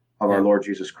mission of our Lord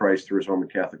Jesus Christ through his Roman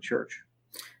Catholic Church.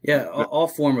 Yeah, all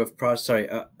form of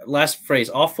last phrase.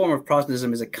 All form of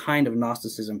Protestantism is a kind of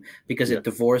Gnosticism because it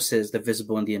divorces the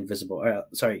visible and the invisible.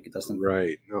 Sorry, Dustin.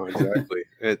 Right. No, exactly.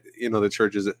 The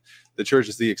church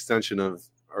is the extension of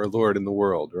our Lord in the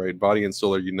world. Right, body and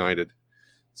soul are united.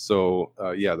 So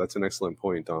that's an excellent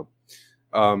point, Dom.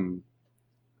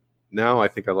 Now I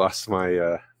think I lost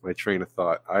my train of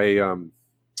thought. I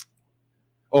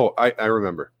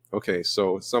remember. Okay,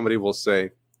 so somebody will say,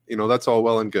 that's all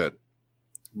well and good,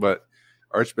 but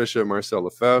Archbishop Marcel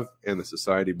Lefebvre and the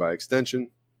society by extension,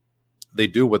 they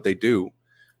do what they do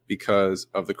because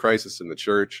of the crisis in the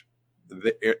church.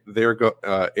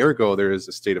 Ergo, there is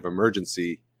a state of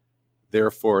emergency.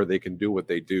 Therefore, they can do what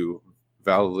they do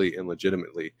validly and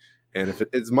legitimately. And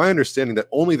it's my understanding that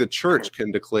only the church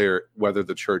can declare whether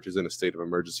the church is in a state of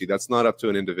emergency. That's not up to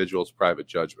an individual's private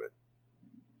judgment.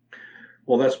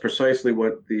 Well, that's precisely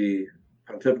what the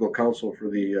Pontifical Council for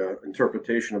the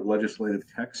Interpretation of Legislative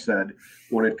Text said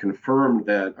when it confirmed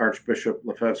that Archbishop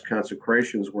Lefebvre's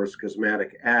consecrations were a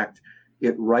schismatic act.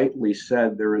 It rightly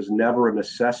said there is never a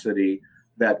necessity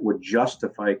that would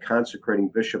justify consecrating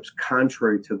bishops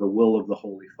contrary to the will of the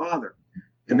Holy Father.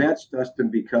 And that's, Dustin,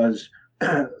 because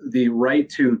the right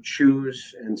to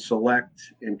choose and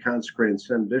select and consecrate and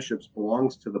send bishops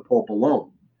belongs to the Pope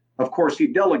alone. Of course, he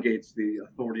delegates the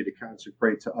authority to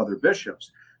consecrate to other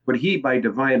bishops, but he, by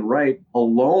divine right,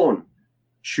 alone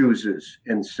chooses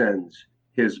and sends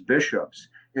his bishops.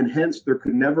 And hence, there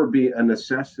could never be a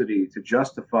necessity to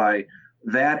justify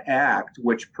that act,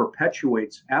 which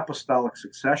perpetuates apostolic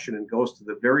succession and goes to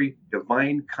the very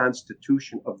divine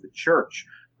constitution of the church,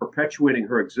 perpetuating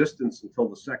her existence until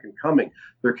the second coming.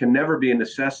 There can never be a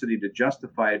necessity to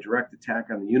justify a direct attack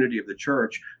on the unity of the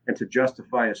church and to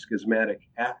justify a schismatic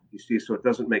act, you see, so it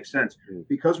doesn't make sense.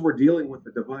 Because we're dealing with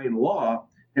the divine law,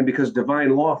 and because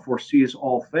divine law foresees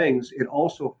all things, it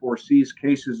also foresees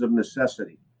cases of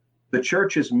necessity. The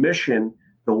church's mission,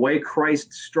 the way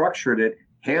Christ structured it,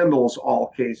 handles all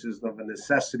cases of a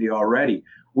necessity already.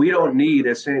 We don't need,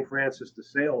 as St. Francis de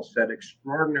Sales said,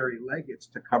 extraordinary legates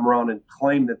to come around and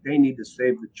claim that they need to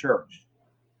save the church.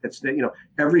 It's,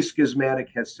 every schismatic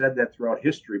has said that throughout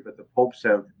history, but the popes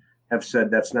have said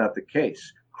that's not the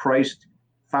case. Christ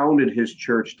founded his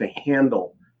church to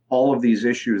handle all of these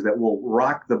issues that will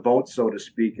rock the boat, so to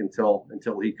speak, until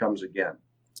he comes again.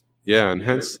 Yeah, and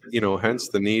hence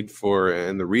the need for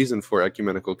and the reason for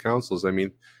ecumenical councils. I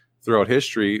mean, throughout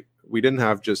history, we didn't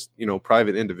have just,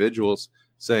 private individuals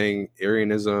saying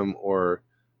Arianism or,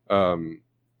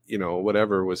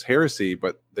 whatever was heresy,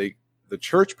 but the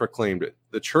church proclaimed it.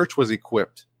 The church was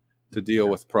equipped to deal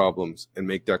with problems and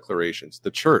make declarations.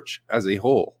 The church as a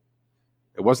whole.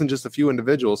 It wasn't just a few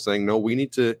individuals saying, no, we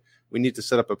need to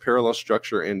set up a parallel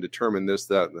structure and determine this,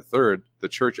 that, and the third. The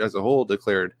church as a whole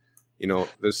declared,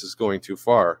 this is going too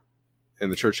far.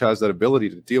 And the church has that ability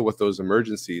to deal with those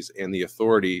emergencies and the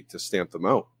authority to stamp them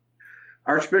out.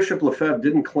 Archbishop Lefebvre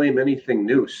didn't claim anything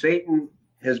new. Satan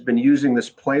has been using this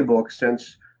playbook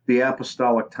since the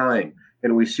apostolic time.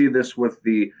 And we see this with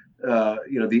the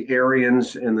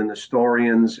Arians and the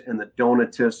Nestorians and the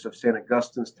Donatists of St.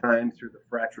 Augustine's time through the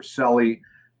Fratricelli,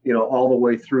 all the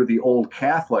way through the old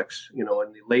Catholics, in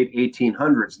the late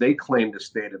 1800s. They claimed a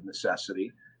state of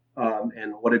necessity.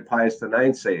 And what did Pius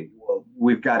IX say? Well,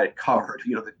 we've got it covered,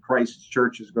 that Christ's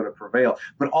church is going to prevail.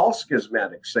 But all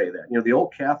schismatics say that. The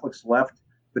old Catholics left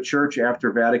the church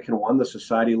after Vatican I. The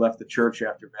Society left the church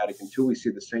after Vatican II. We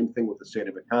see the same thing with the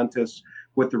Sedevacantists,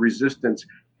 with the Resistance.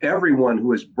 Everyone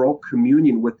who has broke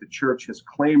communion with the church has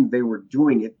claimed they were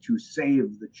doing it to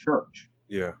save the church.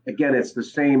 Yeah. Again, it's the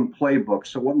same playbook.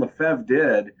 So what Lefebvre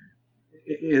did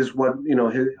is what,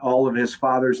 all of his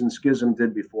fathers in schism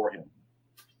did before him.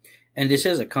 And this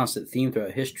is a constant theme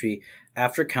throughout history.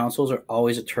 After councils are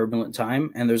always a turbulent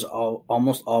time, and there's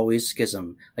almost always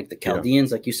schism. Like the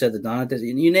Chaldeans, like you said, the Donatists,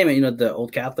 you name it. The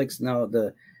old Catholics, now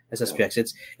the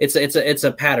SSPX. It's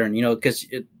a pattern. Because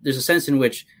there's a sense in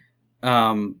which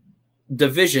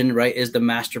division, right, is the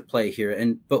master play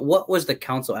here. But what was the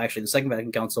council actually? The Second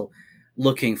Vatican Council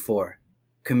looking for?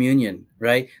 Communion,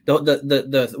 right?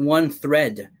 The one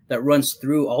thread that runs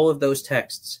through all of those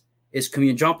texts is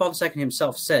communion. John Paul II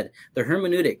himself said the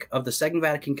hermeneutic of the Second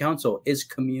Vatican Council is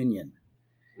communion.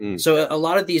 So a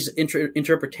lot of these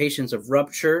interpretations of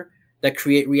rupture that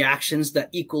create reactions that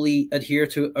equally adhere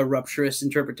to a rupturous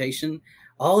interpretation,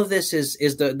 all of this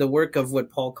is the work of what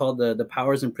Paul called the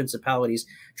powers and principalities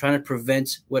trying to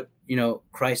prevent what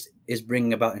Christ is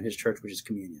bringing about in his church, which is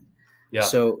communion. Yeah,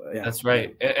 so that's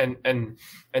right. And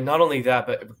not only that,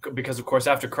 but because of course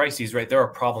after crises, right, there are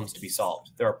problems to be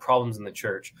solved. There are problems in the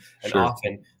church, and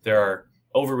often there are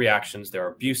overreactions, there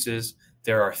are abuses,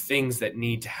 there are things that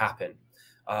need to happen.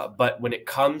 But when it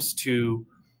comes to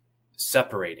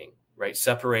separating, right,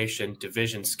 separation,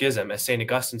 division, schism, as St.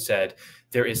 Augustine said,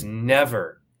 there is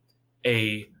never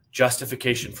a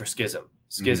justification for schism.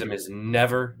 Schism is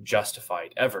never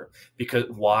justified, ever. Because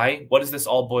why? What does this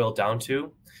all boil down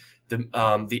to?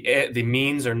 The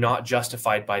means are not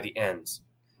justified by the ends.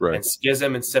 Right. And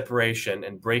schism and separation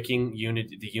and breaking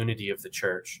the unity of the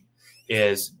church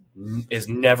is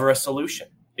never a solution.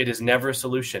 It is never a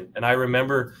solution. And I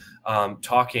remember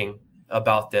talking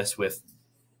about this with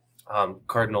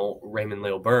Cardinal Raymond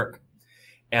Leo Burke,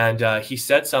 and he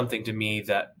said something to me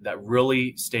that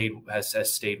really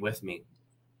has stayed with me.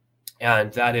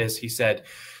 And that is, he said,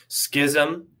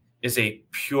 schism is a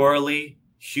purely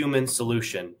human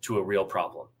solution to a real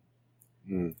problem.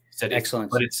 He said,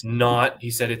 excellent. But it's not. He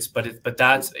said, but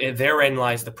that's therein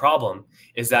lies the problem,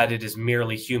 is that it is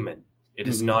merely human. It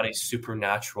is not a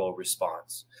supernatural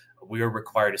response. We are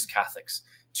required as Catholics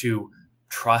to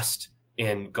trust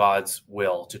in God's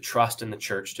will, to trust in the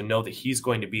church, to know that he's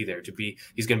going to be there,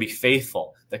 he's going to be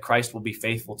faithful, that Christ will be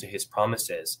faithful to his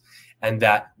promises, and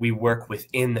that we work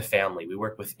within the family, we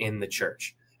work within the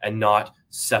church, and not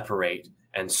separate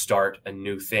and start a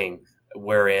new thing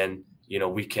wherein,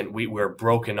 we're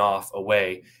broken off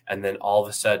away, and then all of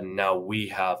a sudden now we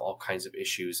have all kinds of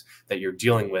issues that you're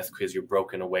dealing with because you're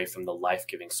broken away from the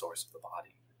life-giving source of the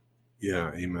body.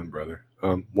 Yeah, amen, brother.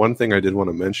 One thing I did want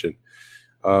to mention,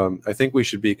 I think we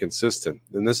should be consistent,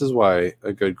 and this is why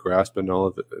a good grasp and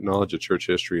knowledge of church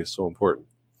history is so important.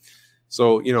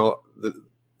 So,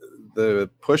 the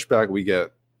pushback we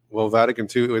get, well, Vatican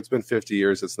II, it's been 50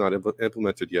 years, it's not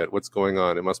implemented yet. What's going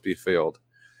on? It must be failed.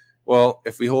 Well,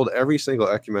 if we hold every single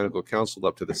ecumenical council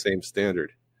up to the same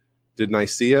standard, did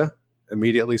Nicaea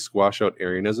immediately squash out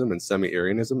Arianism and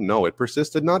semi-Arianism? No, it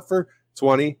persisted not for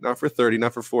 20, not for 30,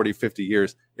 not for 40, 50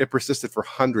 years. It persisted for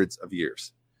hundreds of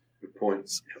years. Good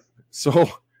points. So,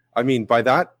 I mean, by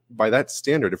that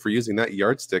standard, if we're using that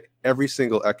yardstick, every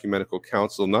single ecumenical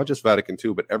council, not just Vatican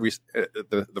II, but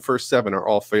the first 7 are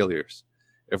all failures.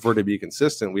 If we're to be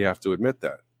consistent, we have to admit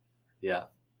that. Yeah,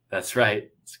 that's right.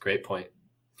 It's a great point.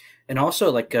 And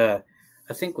also, I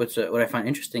think what I find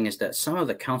interesting is that some of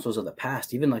the councils of the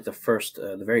past, even like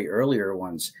the very earlier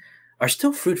ones, are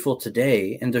still fruitful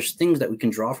today, and there's things that we can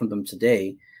draw from them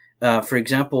today. For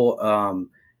example,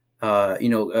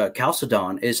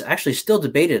 Chalcedon is actually still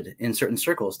debated in certain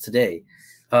circles today,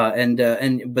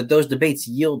 but those debates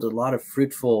yield a lot of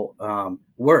fruitful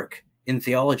work in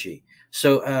theology.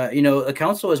 So a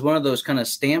council is one of those kind of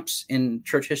stamps in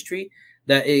church history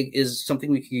that is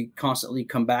something we can constantly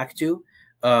come back to.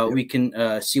 We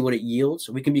can see what it yields.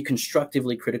 We can be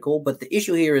constructively critical, but the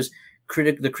issue here is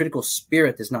the critical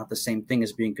spirit is not the same thing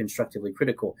as being constructively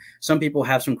critical. Some people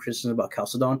have some criticism about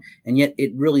Chalcedon, and yet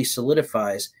it really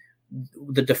solidifies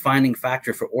the defining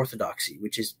factor for orthodoxy,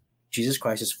 which is Jesus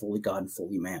Christ is fully God and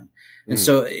fully man. And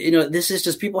so, this is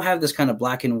just, people have this kind of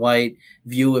black and white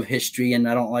view of history, and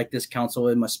I don't like this council,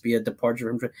 it must be a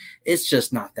departure from. It's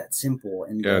just not that simple.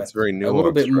 And it's very nuanced. A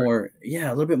little bit more, a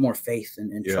little bit more faith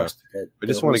and trust. I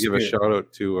just want to give a shout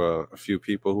out to a few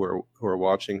people who are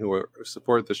watching, who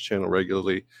support this channel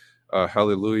regularly.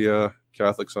 Hallelujah,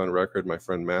 Catholics on Record, my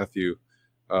friend Matthew,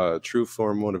 True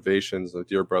Form Motivations, a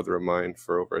dear brother of mine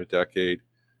for over a decade.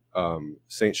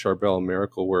 Saint Charbel,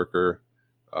 Miracle Worker,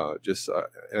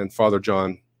 and Father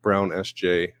John Brown,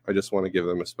 SJ. I just want to give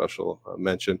them a special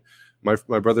mention.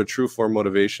 My brother True Form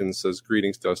Motivation says,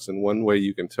 "Greetings, Dustin. One way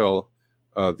you can tell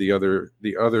the other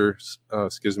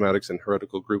schismatics and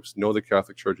heretical groups know the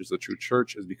Catholic Church is the true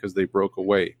church is because they broke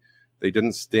away. They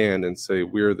didn't stand and say,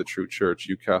 'We're the true church.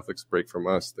 You Catholics break from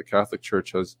us.' The Catholic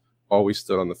Church has always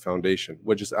stood on the foundation,"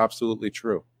 which is absolutely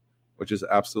true.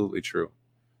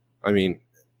 I mean,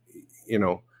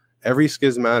 every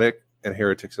schismatic and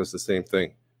heretic says the same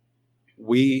thing.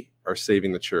 We are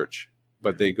saving the church,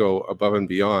 but they go above and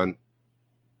beyond,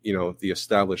 the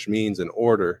established means and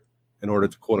order in order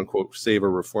to quote unquote save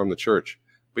or reform the church.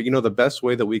 But the best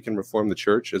way that we can reform the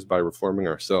church is by reforming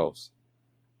ourselves.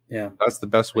 Yeah. That's the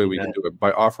best way we can do it,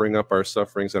 by offering up our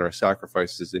sufferings and our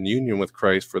sacrifices in union with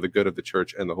Christ for the good of the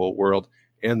church and the whole world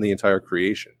and the entire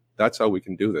creation. That's how we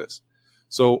can do this.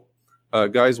 So,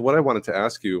 guys, what I wanted to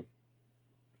ask you,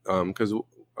 because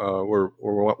we're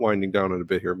winding down in a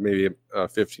bit here, maybe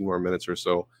 15 more minutes or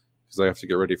so, because I have to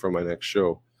get ready for my next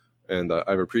show. And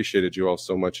I've appreciated you all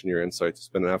so much in your insights. It's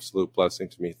been an absolute blessing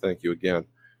to me. Thank you again.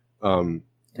 I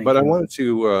wanted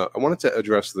to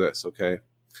address this. Okay,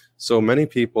 so many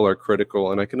people are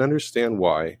critical, and I can understand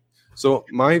why. So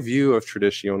my view of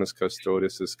Traditionis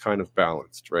Custodes is kind of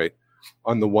balanced, right?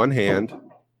 On the one hand,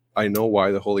 I know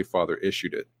why the Holy Father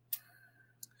issued it,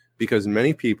 because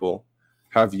many people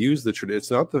have used it's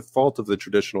not the fault of the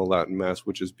traditional Latin Mass,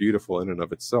 which is beautiful in and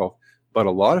of itself, but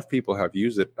a lot of people have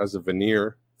used it as a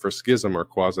veneer for schism or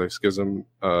quasi-schism,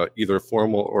 either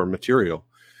formal or material.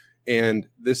 And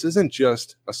this isn't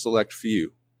just a select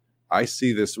few. I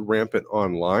see this rampant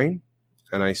online,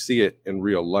 and I see it in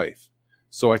real life.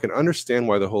 So I can understand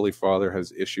why the Holy Father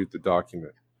has issued the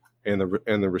document and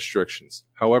the restrictions.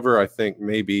 However, I think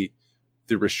maybe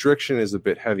the restriction is a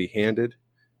bit heavy-handed.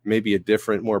 Maybe a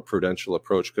different, more prudential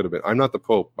approach could have been. I'm not the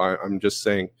Pope. I'm just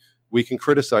saying we can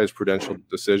criticize prudential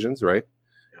decisions, right?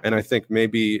 And I think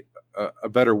maybe a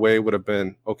better way would have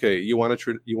been, okay, you want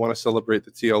to celebrate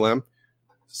the TLM?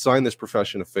 Sign this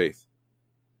profession of faith.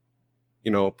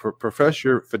 Profess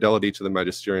your fidelity to the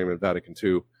magisterium in Vatican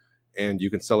II, and you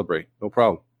can celebrate. No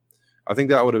problem. I think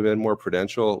that would have been more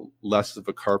prudential, less of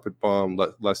a carpet bomb,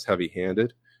 less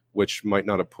heavy-handed, which might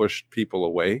not have pushed people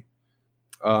away.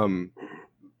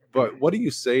 But what do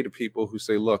you say to people who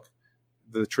say, look,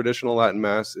 the traditional Latin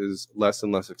Mass is less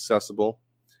and less accessible,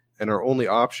 and our only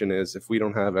option is, if we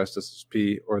don't have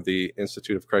SSP or the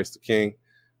Institute of Christ the King,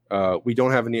 we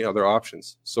don't have any other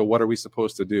options. So what are we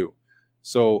supposed to do?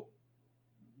 So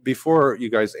before you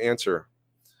guys answer,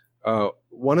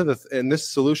 one of and this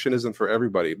solution isn't for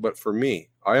everybody, but for me,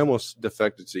 I almost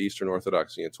defected to Eastern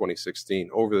Orthodoxy in 2016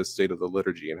 over the state of the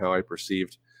liturgy and how I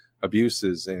perceived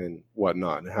abuses and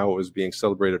whatnot, and how it was being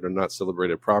celebrated or not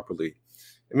celebrated properly.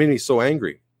 It made me so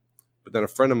angry. But then a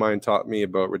friend of mine taught me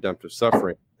about redemptive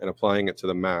suffering and applying it to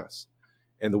the Mass.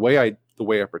 And the way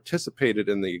I participated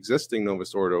in the existing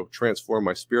Novus Ordo transformed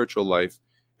my spiritual life,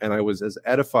 and I was as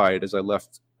edified as I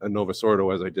left a Novus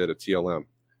Ordo as I did a TLM.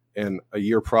 And a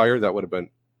year prior, that would have been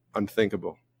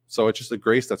unthinkable. So it's just a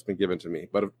grace that's been given to me.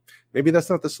 But maybe that's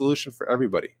not the solution for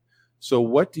everybody. So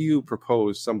what do you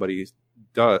propose somebody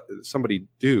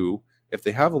do if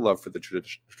they have a love for the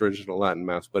traditional Latin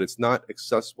Mass, but it's not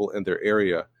accessible in their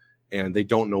area and they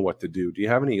don't know what to do? Do you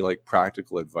have any like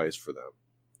practical advice for them?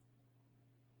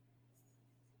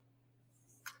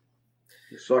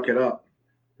 Suck it up.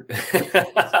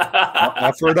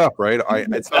 Offer it up, right?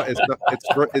 It's cliche,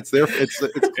 but it's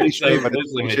cliche.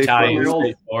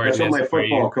 That's what my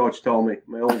football coach told me.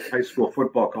 My old high school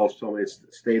football coach told me it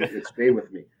stayed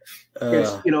with me.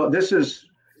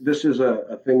 This is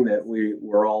a thing that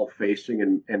we're all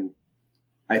facing, and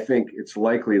I think it's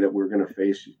likely that we're going to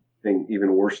face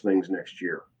even worse things next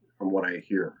year, from what I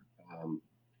hear.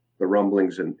 The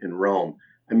rumblings in Rome.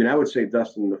 I mean, I would say,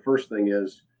 Dustin, the first thing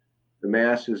is, the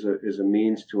Mass is a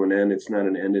means to an end. It's not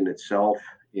an end in itself.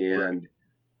 And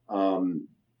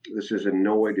this is in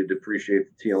no way to depreciate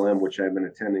the TLM, which I've been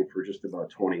attending for just about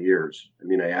 20 years. I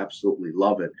mean, I absolutely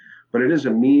love it. But it is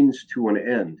a means to an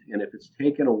end. And if it's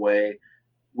taken away,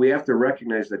 we have to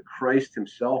recognize that Christ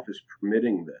himself is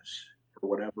permitting this for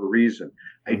whatever reason.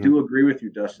 I do agree with you,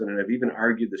 Dustin, and I've even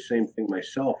argued the same thing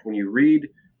myself. When you read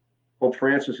Pope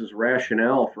Francis's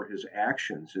rationale for his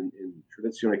actions in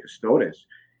Traditione Custodes,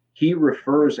 he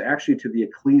refers actually to the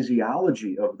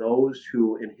ecclesiology of those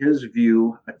who, in his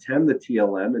view, attend the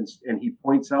TLM, and he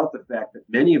points out the fact that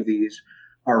many of these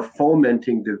are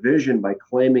fomenting division by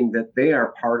claiming that they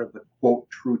are part of the, quote,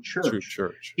 true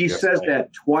church. He says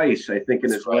that twice, I think,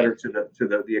 in his letter to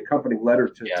the accompanying letter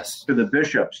to the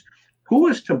bishops. Who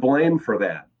is to blame for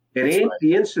that? It ain't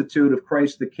the Institute of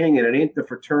Christ the King, and it ain't the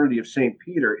Fraternity of St.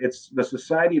 Peter. It's the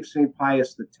Society of St.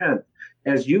 Pius X.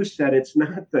 As you said, it's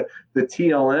not the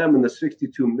TLM and the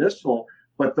 62 Missal,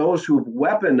 but those who've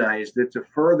weaponized it to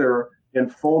further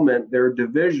and foment their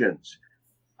divisions.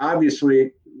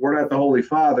 Obviously, we're not the Holy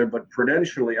Father, but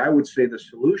prudentially, I would say the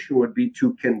solution would be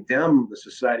to condemn the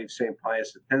Society of St.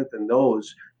 Pius X and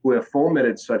those who have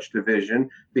fomented such division,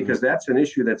 because that's an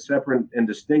issue that's separate and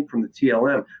distinct from the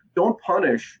TLM. Don't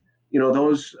punish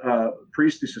those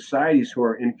priestly societies who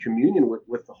are in communion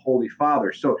with the Holy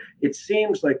Father. So it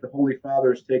seems like the Holy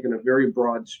Father has taken a very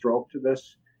broad stroke to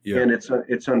this, and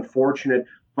it's unfortunate.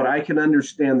 But I can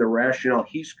understand the rationale.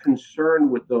 He's concerned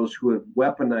with those who have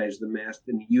weaponized the Mass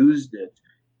and used it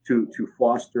to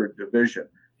foster division.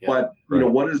 But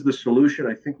what is the solution?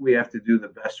 I think we have to do the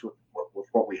best with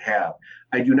what we have.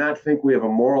 I do not think we have a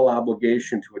moral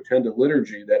obligation to attend a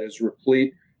liturgy that is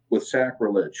replete with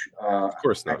sacrilege. Of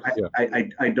course not.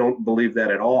 I don't believe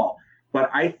that at all. But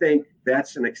I think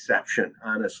that's an exception,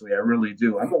 honestly. I really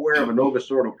do. I'm aware of a Novus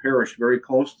Ordo parish very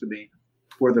close to me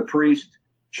where the priest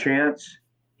chants,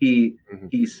 he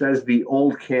says the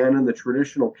old canon, the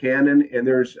traditional canon, and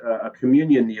there's a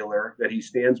communion kneeler that he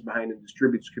stands behind and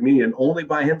distributes communion only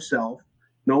by himself,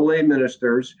 no lay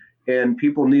ministers, and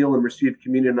people kneel and receive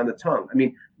communion on the tongue. I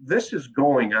mean, this is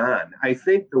going on. I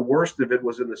think the worst of it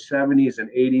was in the 70s and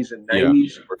 80s and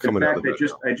 90s. In fact,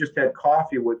 I just had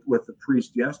coffee with the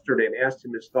priest yesterday and asked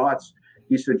him his thoughts.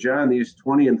 He said, John, these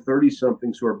 20 and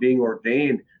 30-somethings who are being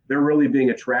ordained, they're really being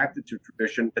attracted to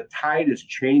tradition. The tide is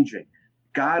changing.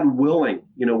 God willing,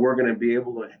 we're going to be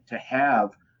able to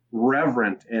have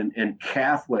reverent and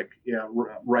Catholic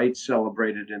rites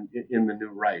celebrated in the new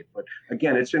rite. But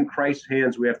again, it's in Christ's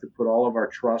hands. We have to put all of our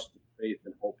trust, faith,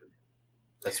 and hope in him.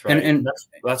 That's right. And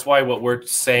that's why what we're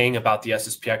saying about the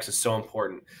SSPX is so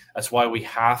important. That's why we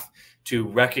have to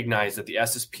recognize that the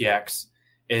SSPX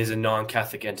is a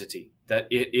non-Catholic entity, that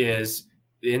it is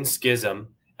in schism,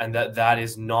 and that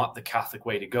is not the Catholic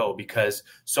way to go, because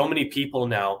so many people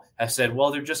now have said,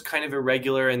 well, they're just kind of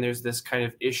irregular and there's this kind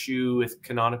of issue with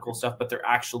canonical stuff, but they're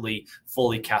actually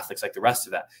fully Catholics like the rest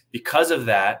of that. Because of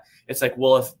that, it's like,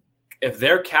 well, if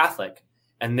they're Catholic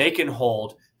and they can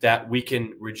hold that we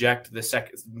can reject the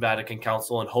Second Vatican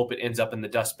Council and hope it ends up in the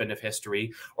dustbin of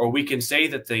history, or we can say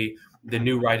that the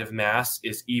new rite of Mass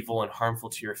is evil and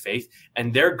harmful to your faith,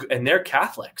 and they're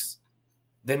Catholics,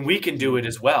 then we can do it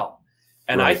as well.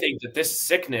 And right. I think that this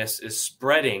sickness is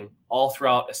spreading all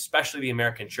throughout, especially the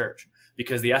American church,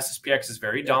 because the SSPX is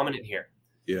very dominant here.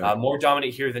 more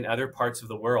dominant here than other parts of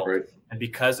the world. Right. And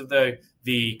because of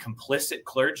the complicit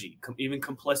clergy, even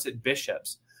complicit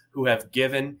bishops who have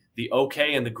given the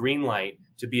okay and the green light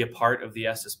to be a part of the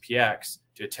SSPX,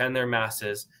 to attend their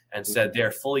masses, and said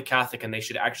they're fully Catholic and they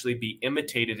should actually be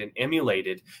imitated and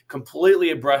emulated,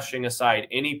 completely brushing aside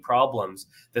any problems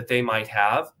that they might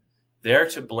have, they're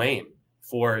to blame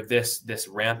for this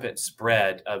rampant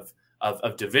spread of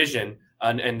division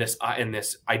and this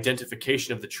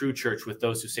identification of the true church with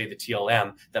those who say the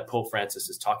TLM that Pope Francis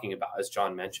is talking about, as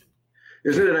John mentioned.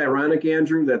 Isn't it ironic,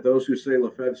 Andrew, that those who say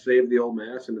Lefebvre saved the old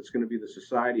Mass, and it's going to be the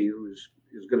society who is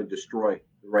going to destroy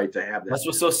the right to have that? That's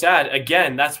what's so sad.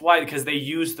 Again, that's why, because they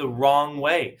use the wrong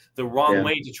way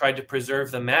to try to preserve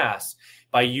the Mass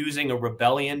by using a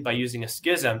rebellion, by using a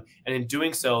schism. And in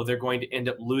doing so, they're going to end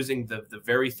up losing the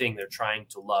very thing they're trying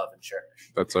to love and cherish.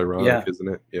 That's ironic, isn't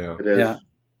it? Yeah. It is. Yeah.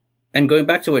 And going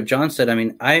back to what John said, I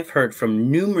mean, I've heard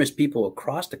from numerous people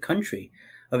across the country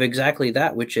of exactly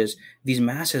that, which is these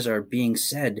masses are being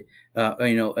said,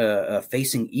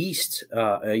 facing east,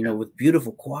 with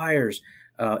beautiful choirs,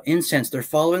 incense. They're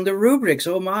following the rubrics.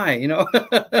 Oh my, and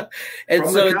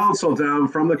from the council, Dom,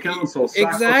 from the council.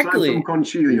 Exactly.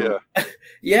 Yeah.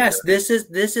 Yes, this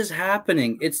is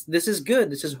happening. This is good.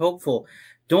 This is hopeful.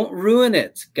 Don't ruin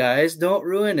it, guys. Don't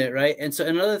ruin it, right? And so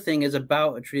another thing is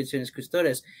about Traditionis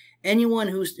Custodes. Anyone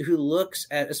who looks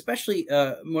at, especially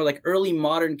more like early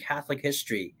modern Catholic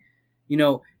history,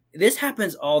 this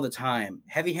happens all the time,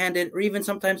 heavy-handed or even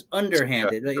sometimes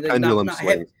underhanded.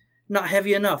 Not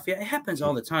heavy enough. Yeah, it happens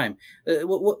all the time.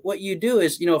 What you do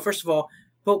is, first of all,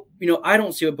 Pope, I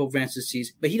don't see what Pope Francis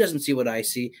sees, but he doesn't see what I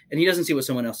see, and he doesn't see what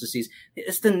someone else sees.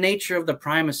 It's the nature of the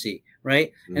primacy,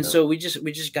 right? Yeah. And so we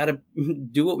just got to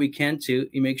do what we can to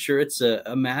make sure it's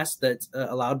a mass that's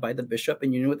allowed by the bishop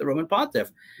in union with the Roman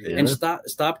Pontiff, and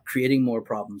stop creating more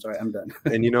problems. All right, I'm done.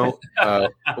 And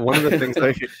one of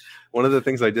the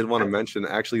things I did want to mention,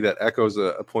 actually, that echoes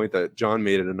a point that John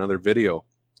made in another video,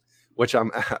 which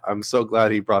I'm so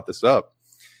glad he brought this up,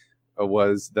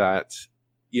 was that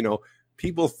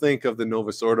people think of the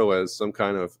Novus Ordo as some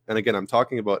kind of, and again, I'm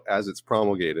talking about as it's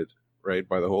promulgated, right,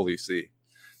 by the Holy See,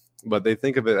 but they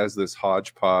think of it as this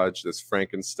hodgepodge, this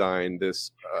Frankenstein, this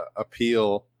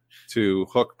appeal to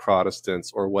hook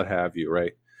Protestants or what have you,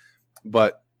 right?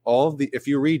 But if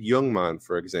you read Jungmann,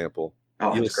 for example,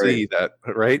 you'll see that,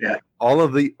 right? Yeah. All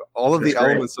of the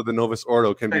elements of the Novus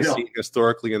Ordo can be seen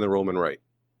historically in the Roman Rite.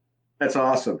 That's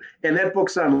awesome. And that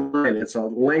book's online. It's a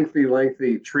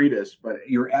lengthy treatise, but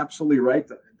you're absolutely right,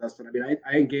 Dustin. I mean,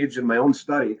 I engaged in my own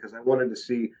study because I wanted to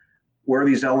see where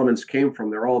these elements came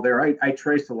from. They're all there. I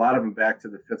traced a lot of them back to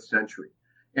the 5th century.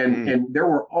 And there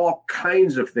were all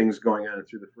kinds of things going on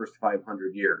through the first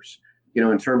 500 years,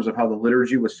 in terms of how the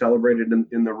liturgy was celebrated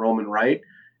in the Roman Rite.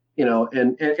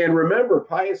 And remember,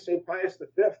 St. Pius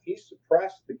V, he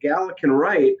suppressed the Gallican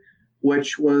Rite,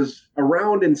 which was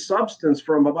around in substance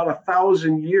from about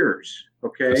 1,000 years.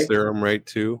 Okay. The Serum Rite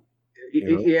too.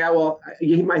 Yeah. Well,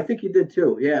 I think he did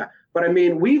too. Yeah. But I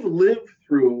mean, we've lived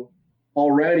through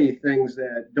already things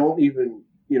that don't even,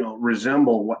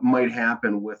 resemble what might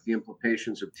happen with the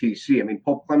implications of TC. I mean,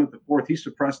 Pope Clement IV, he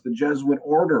suppressed the Jesuit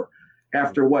order.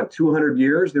 After 200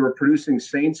 years, they were producing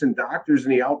saints and doctors,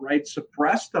 and he outright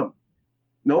suppressed them.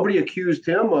 Nobody accused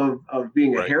him of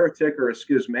being a heretic or a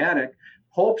schismatic.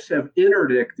 Popes have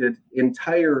interdicted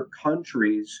entire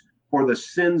countries for the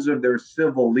sins of their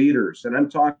civil leaders. And I'm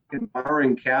talking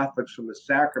barring Catholics from the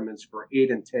sacraments for 8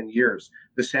 and 10 years.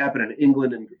 This happened in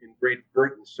England and in Great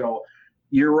Britain. So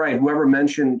you're right. Whoever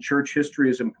mentioned church history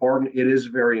is important. It is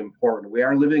very important. We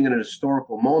are living in a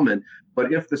historical moment.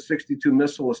 But if the 62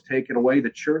 Missal is taken away, the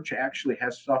church actually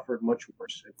has suffered much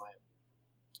worse, in my opinion.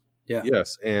 Yeah.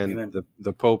 Yes, and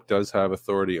the Pope does have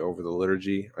authority over the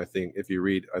liturgy. I think if you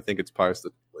read, I think it's Pius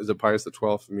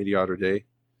XII, Mediator Dei.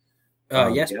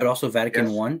 Yes, but also Vatican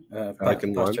I,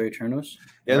 Vatican I. Eternus.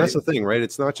 Yeah, that's the thing, right?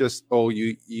 It's not just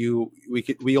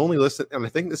we only listen, and I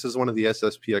think this is one of the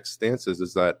SSPX stances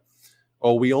is that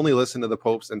we only listen to the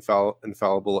Pope's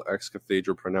infallible ex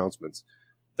cathedra pronouncements.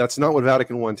 That's not what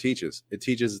Vatican I teaches. It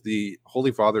teaches the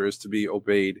Holy Father is to be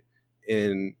obeyed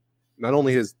in not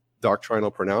only his doctrinal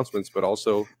pronouncements, but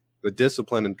also the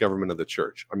discipline and government of the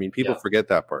church. I mean, people forget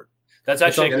that part. That's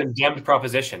actually a condemned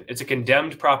proposition. It's a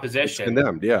condemned proposition. It's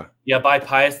condemned, yeah. Yeah, by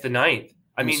Pius IX.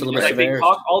 I mean, they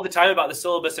talk all the time about the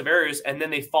Syllabus of Errors, and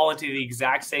then they fall into the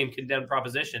exact same condemned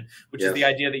proposition, which is the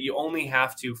idea that you only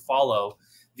have to follow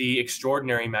the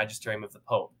extraordinary magisterium of the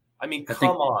Pope. I mean,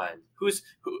 come on.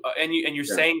 And you're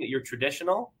saying that you're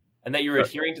traditional and that you're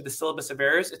adhering to the Syllabus of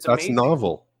Errors? It's amazing. That's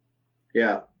novel.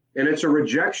 Yeah. And it's a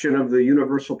rejection of the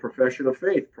universal profession of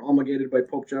faith promulgated by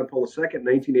Pope John Paul II in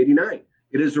 1989.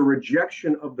 It is a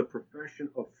rejection of the profession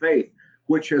of faith,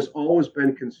 which has always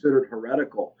been considered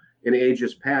heretical in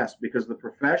ages past, because the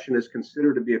profession is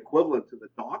considered to be equivalent to the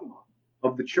dogma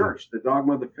of the church, the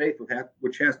dogma of the faith,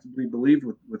 which has to be believed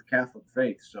with Catholic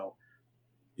faith. So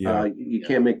you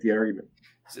can't make the argument.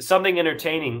 Something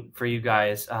entertaining for you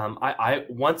guys. I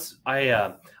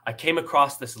came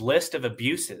across this list of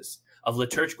abuses, of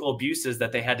liturgical abuses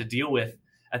that they had to deal with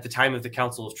at the time of the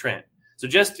Council of Trent. So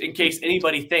just in case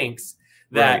anybody thinks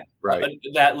that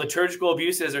that liturgical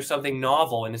abuses are something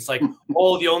novel, and it's like,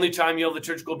 oh, the only time you have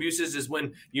liturgical abuses is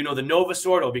when, you know, the Novus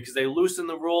Ordo, because they loosen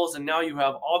the rules and now you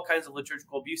have all kinds of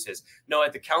liturgical abuses. No,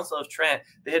 at the Council of Trent,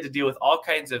 they had to deal with all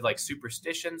kinds of like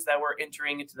superstitions that were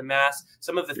entering into the Mass.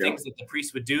 Some of the things that the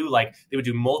priests would do, like they would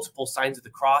do multiple signs of the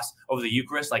cross over the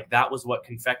Eucharist, like that was what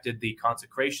confected the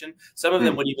consecration. Some of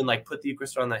them would even like put the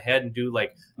Eucharist on the head and do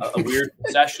like a weird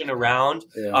procession around.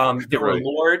 There were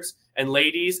lords and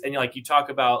ladies, and like you talk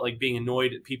about like being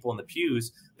annoyed at people in the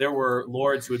pews, there were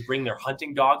lords who would bring their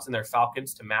hunting dogs and their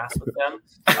falcons to Mass with them.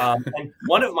 And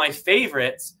one of my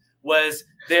favorites was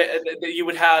that you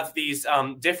would have these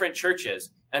different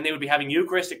churches, and they would be having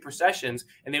Eucharistic processions,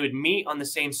 and they would meet on the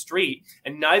same street,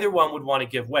 and neither one would want to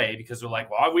give way because they're like,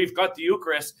 well, we've got the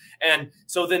Eucharist. And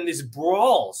so then these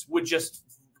brawls would just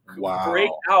break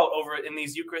out over in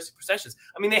these Eucharistic processions.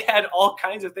 I mean, they had all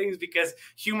kinds of things because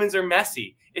humans are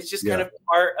messy. It's just kind of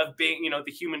part of being, you know,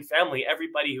 the human family.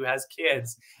 Everybody who has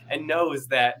kids and knows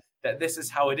that this is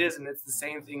how it is, and it's the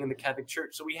same thing in the Catholic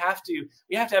Church. So we have to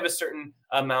have a certain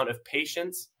amount of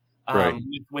patience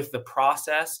with the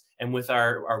process and with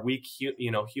our weak,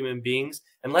 human beings.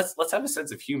 And let's have a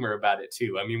sense of humor about it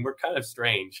too. I mean, we're kind of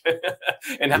strange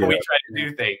in how we try to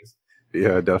do things.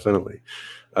 Yeah, definitely.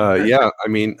 I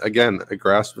mean, again, a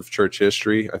grasp of church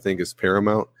history, I think, is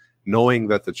paramount. Knowing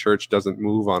that the church doesn't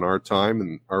move on our time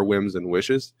and our whims and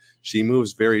wishes. She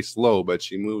moves very slow, but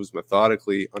she moves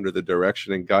methodically under the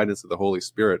direction and guidance of the Holy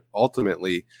Spirit,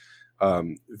 ultimately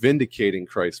vindicating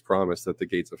Christ's promise that the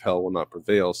gates of hell will not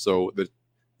prevail. So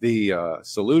the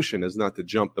solution is not to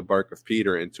jump the bark of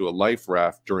Peter into a life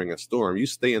raft during a storm. You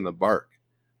stay in the bark.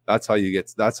 That's how you get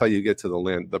to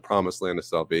the promised land of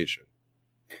salvation.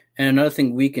 And another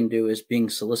thing we can do is being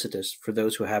solicitous for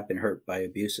those who have been hurt by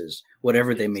abuses,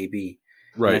 whatever they may be.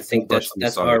 Right. And I think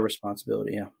that's our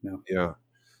responsibility. Yeah.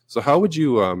 So how would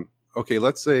you,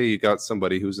 let's say you got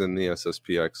somebody who's in the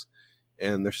SSPX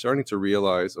and they're starting to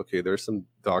realize, there's some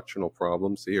doctrinal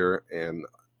problems here and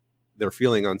they're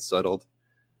feeling unsettled.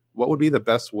 What would be the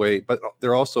best way? But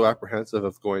they're also apprehensive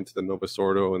of going to the Novus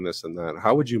Ordo and this and that.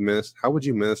 How would you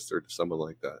minister to someone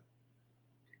like that?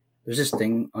 There's this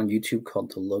thing on YouTube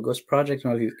called the Logos Project. I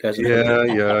don't know if you guys Yeah.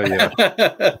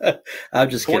 I'm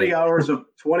just 20 kidding.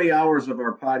 20 hours of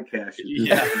our podcast.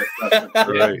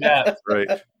 Right.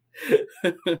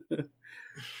 If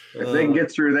they can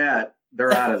get through that,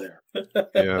 they're out of there.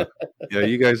 Yeah.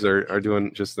 You guys are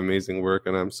doing just amazing work,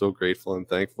 and I'm so grateful and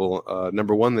thankful.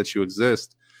 Number one, that you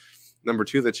exist. Number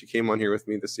two, that you came on here with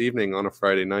me this evening on a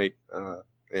Friday night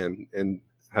and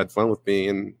had fun with me,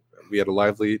 and we had a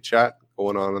lively chat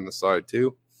going on the side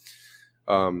too.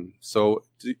 So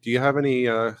do you have any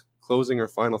closing or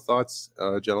final thoughts,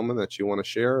 gentlemen, that you want to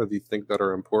share, or do you think that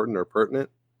are important or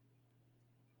pertinent?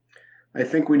 I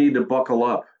think we need to buckle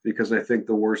up, because I think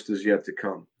the worst is yet to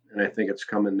come, and I think it's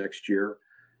coming next year.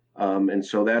 And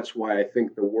so that's why I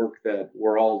think the work that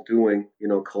we're all doing,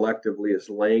 collectively, is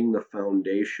laying the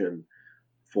foundation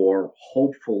for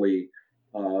hopefully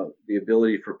the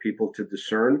ability for people to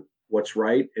discern what's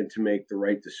right and to make the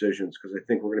right decisions, because I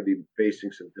think we're going to be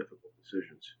facing some difficult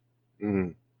decisions.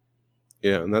 Mm.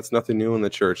 Yeah, and that's nothing new in the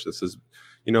church. This is,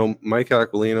 Mike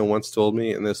Aquilina once told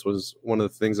me, and this was one of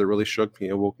the things that really shook me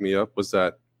and woke me up, was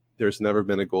that there's never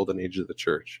been a golden age of the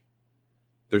church.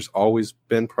 There's always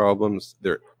been problems.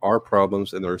 There are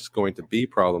problems, and there's going to be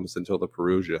problems until the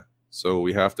Parousia. So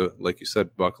we have to, like you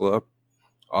said, buckle up,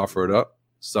 offer it up,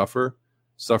 suffer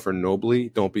nobly,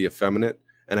 don't be effeminate.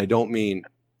 And I don't mean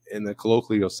in the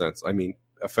colloquial sense. I mean,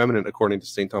 effeminate, according to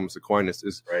St. Thomas Aquinas,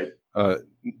 is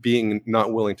being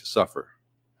not willing to suffer.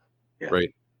 Yeah.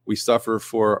 Right? We suffer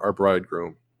for our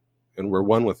bridegroom, and we're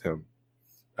one with him.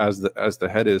 As the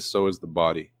head is, so is the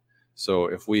body. So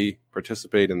if we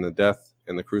participate in the death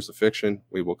and the crucifixion,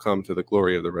 we will come to the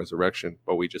glory of the resurrection.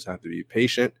 But we just have to be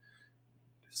patient,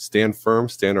 stand firm,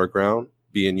 stand our ground,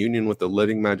 be in union with the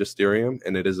living magisterium.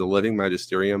 And it is a living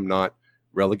magisterium, not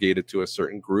relegated to a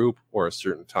certain group or a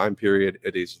certain time period.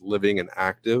 It is living and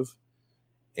active,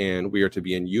 and we are to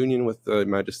be in union with the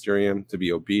magisterium, to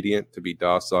be obedient, to be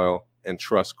docile, and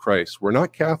trust Christ. We're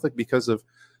not Catholic because of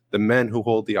the men who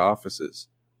hold the offices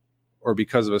or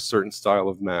because of a certain style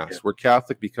of mass. Yeah. We're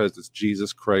Catholic because it's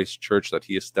Jesus Christ's church that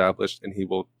he established and he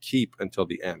will keep until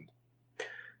the end.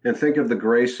 And think of the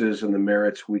graces and the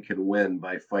merits we can win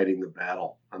by fighting the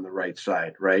battle on the right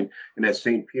side, right? And as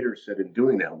St. Peter said, in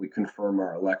doing that, we confirm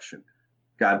our election,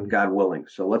 God willing.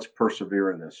 So let's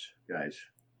persevere in this, guys.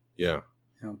 Yeah.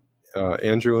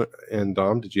 Andrew and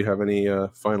Dom, did you have any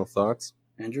final thoughts?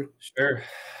 Andrew? Sure.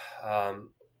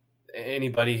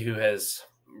 Anybody who has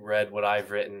read what I've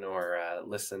written or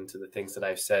listened to the things that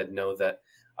I've said know that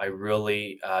I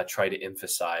really try to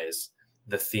emphasize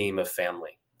the theme of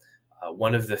family.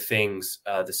 One of the things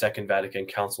the Second Vatican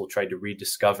Council tried to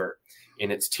rediscover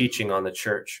in its teaching on the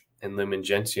church in Lumen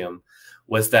Gentium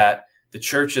was that the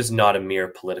church is not a mere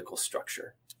political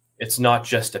structure. It's not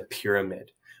just a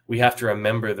pyramid. We have to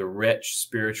remember the rich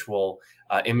spiritual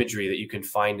imagery that you can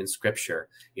find in Scripture.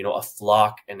 You know, a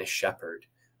flock and a shepherd,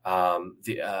 a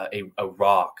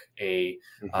rock, a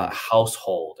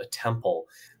household, a temple,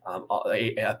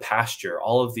 a pasture.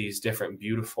 All of these different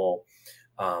beautiful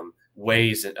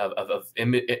ways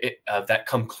of that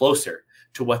come closer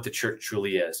to what the church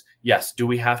truly is. Yes. Do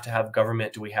we have to have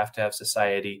government? Do we have to have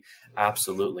society?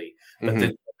 Absolutely. But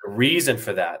the reason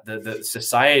for that, the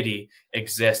society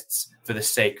exists for the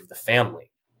sake of the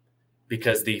family,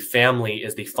 because the family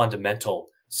is the fundamental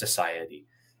society.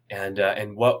 And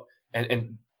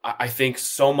I think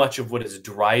so much of what is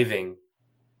driving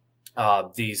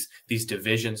these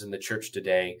divisions in the church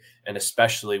today, and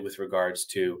especially with regards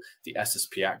to the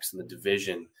SSPX and the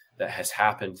division that has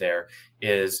happened there,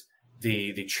 is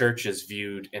the church is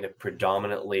viewed in a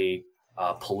predominantly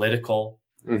political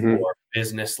or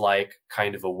business-like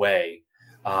kind of a way.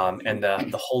 And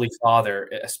the Holy Father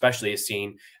especially is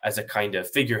seen as a kind of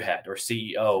figurehead or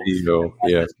CEO,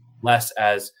 less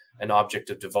as an object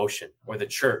of devotion. Or the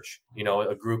church, you know,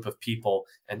 a group of people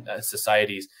and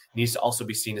societies needs to also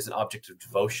be seen as an object of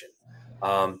devotion.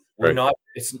 We're not.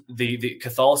 It's the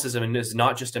Catholicism is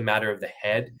not just a matter of the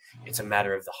head; it's a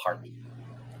matter of the heart.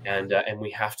 And we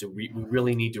have to we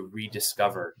really need to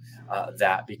rediscover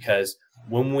that, because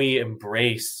when we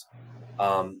embrace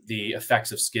the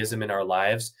effects of schism in our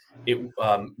lives, it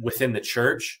within the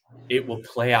church, it will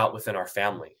play out within our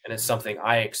family. And it's something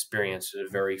I experienced at a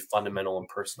very fundamental and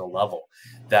personal level,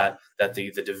 that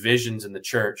the divisions in the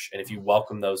church, and if you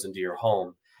welcome those into your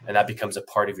home and that becomes a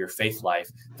part of your faith life,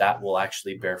 that will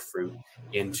actually bear fruit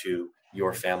into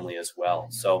your family as well.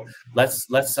 So let's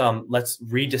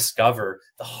rediscover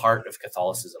the heart of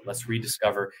Catholicism. Let's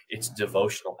rediscover its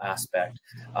devotional aspect,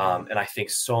 and I think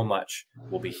so much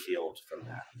will be healed from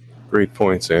that. Great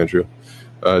points, Andrew.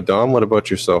 Dom, what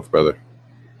about yourself, brother?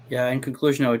 Yeah, in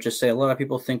conclusion, I would just say a lot of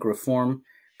people think reform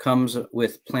comes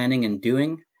with planning and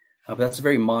doing, but that's a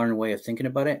very modern way of thinking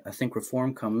about it. I think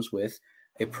reform comes with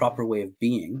a proper way of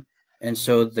being. And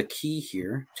so the key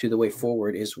here to the way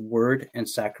forward is word and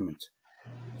sacrament.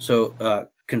 So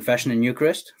confession and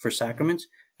Eucharist for sacrament,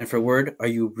 and for word, are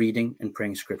you reading and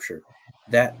praying Scripture?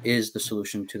 That is the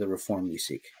solution to the reform we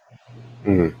seek.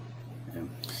 Yeah.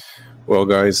 Well,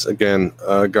 guys, again,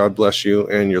 God bless you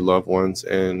and your loved ones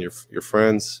and your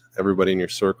friends, everybody in your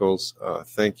circles.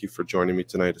 Thank you for joining me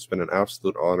tonight. It's been an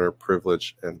absolute honor,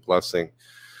 privilege, and blessing.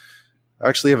 I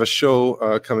actually have a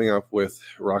show coming up with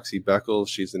Roxy Beckles.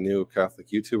 She's a new Catholic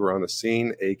YouTuber on the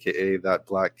scene, aka That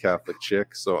Black Catholic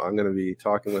Chick. So I'm going to be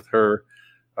talking with her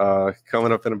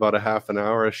coming up in about a half an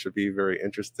hour. It should be very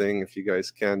interesting. If you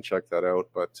guys can, check that out.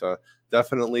 But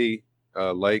definitely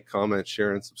like, comment,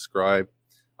 share, and subscribe.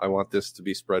 I want this to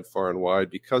be spread far and wide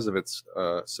because of its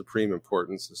supreme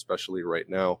importance, especially right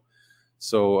now.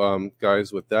 So,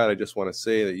 guys, with that, I just want to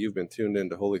say that you've been tuned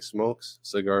into Holy Smokes,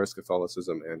 Cigars,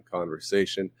 Catholicism, and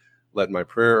Conversation. Let my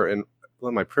prayer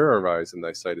arise in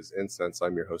thy sight as incense.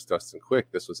 I'm your host, Dustin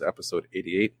Quick. This was episode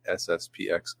 88,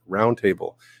 SSPX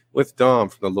Roundtable, with Dom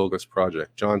from the Logos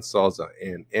Project, John Salza,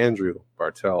 and Andrew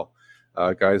Bartel.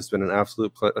 Guys, it's been an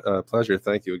absolute pleasure.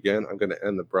 Thank you again. I'm going to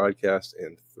end the broadcast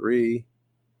in 3,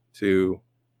 2,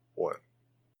 1.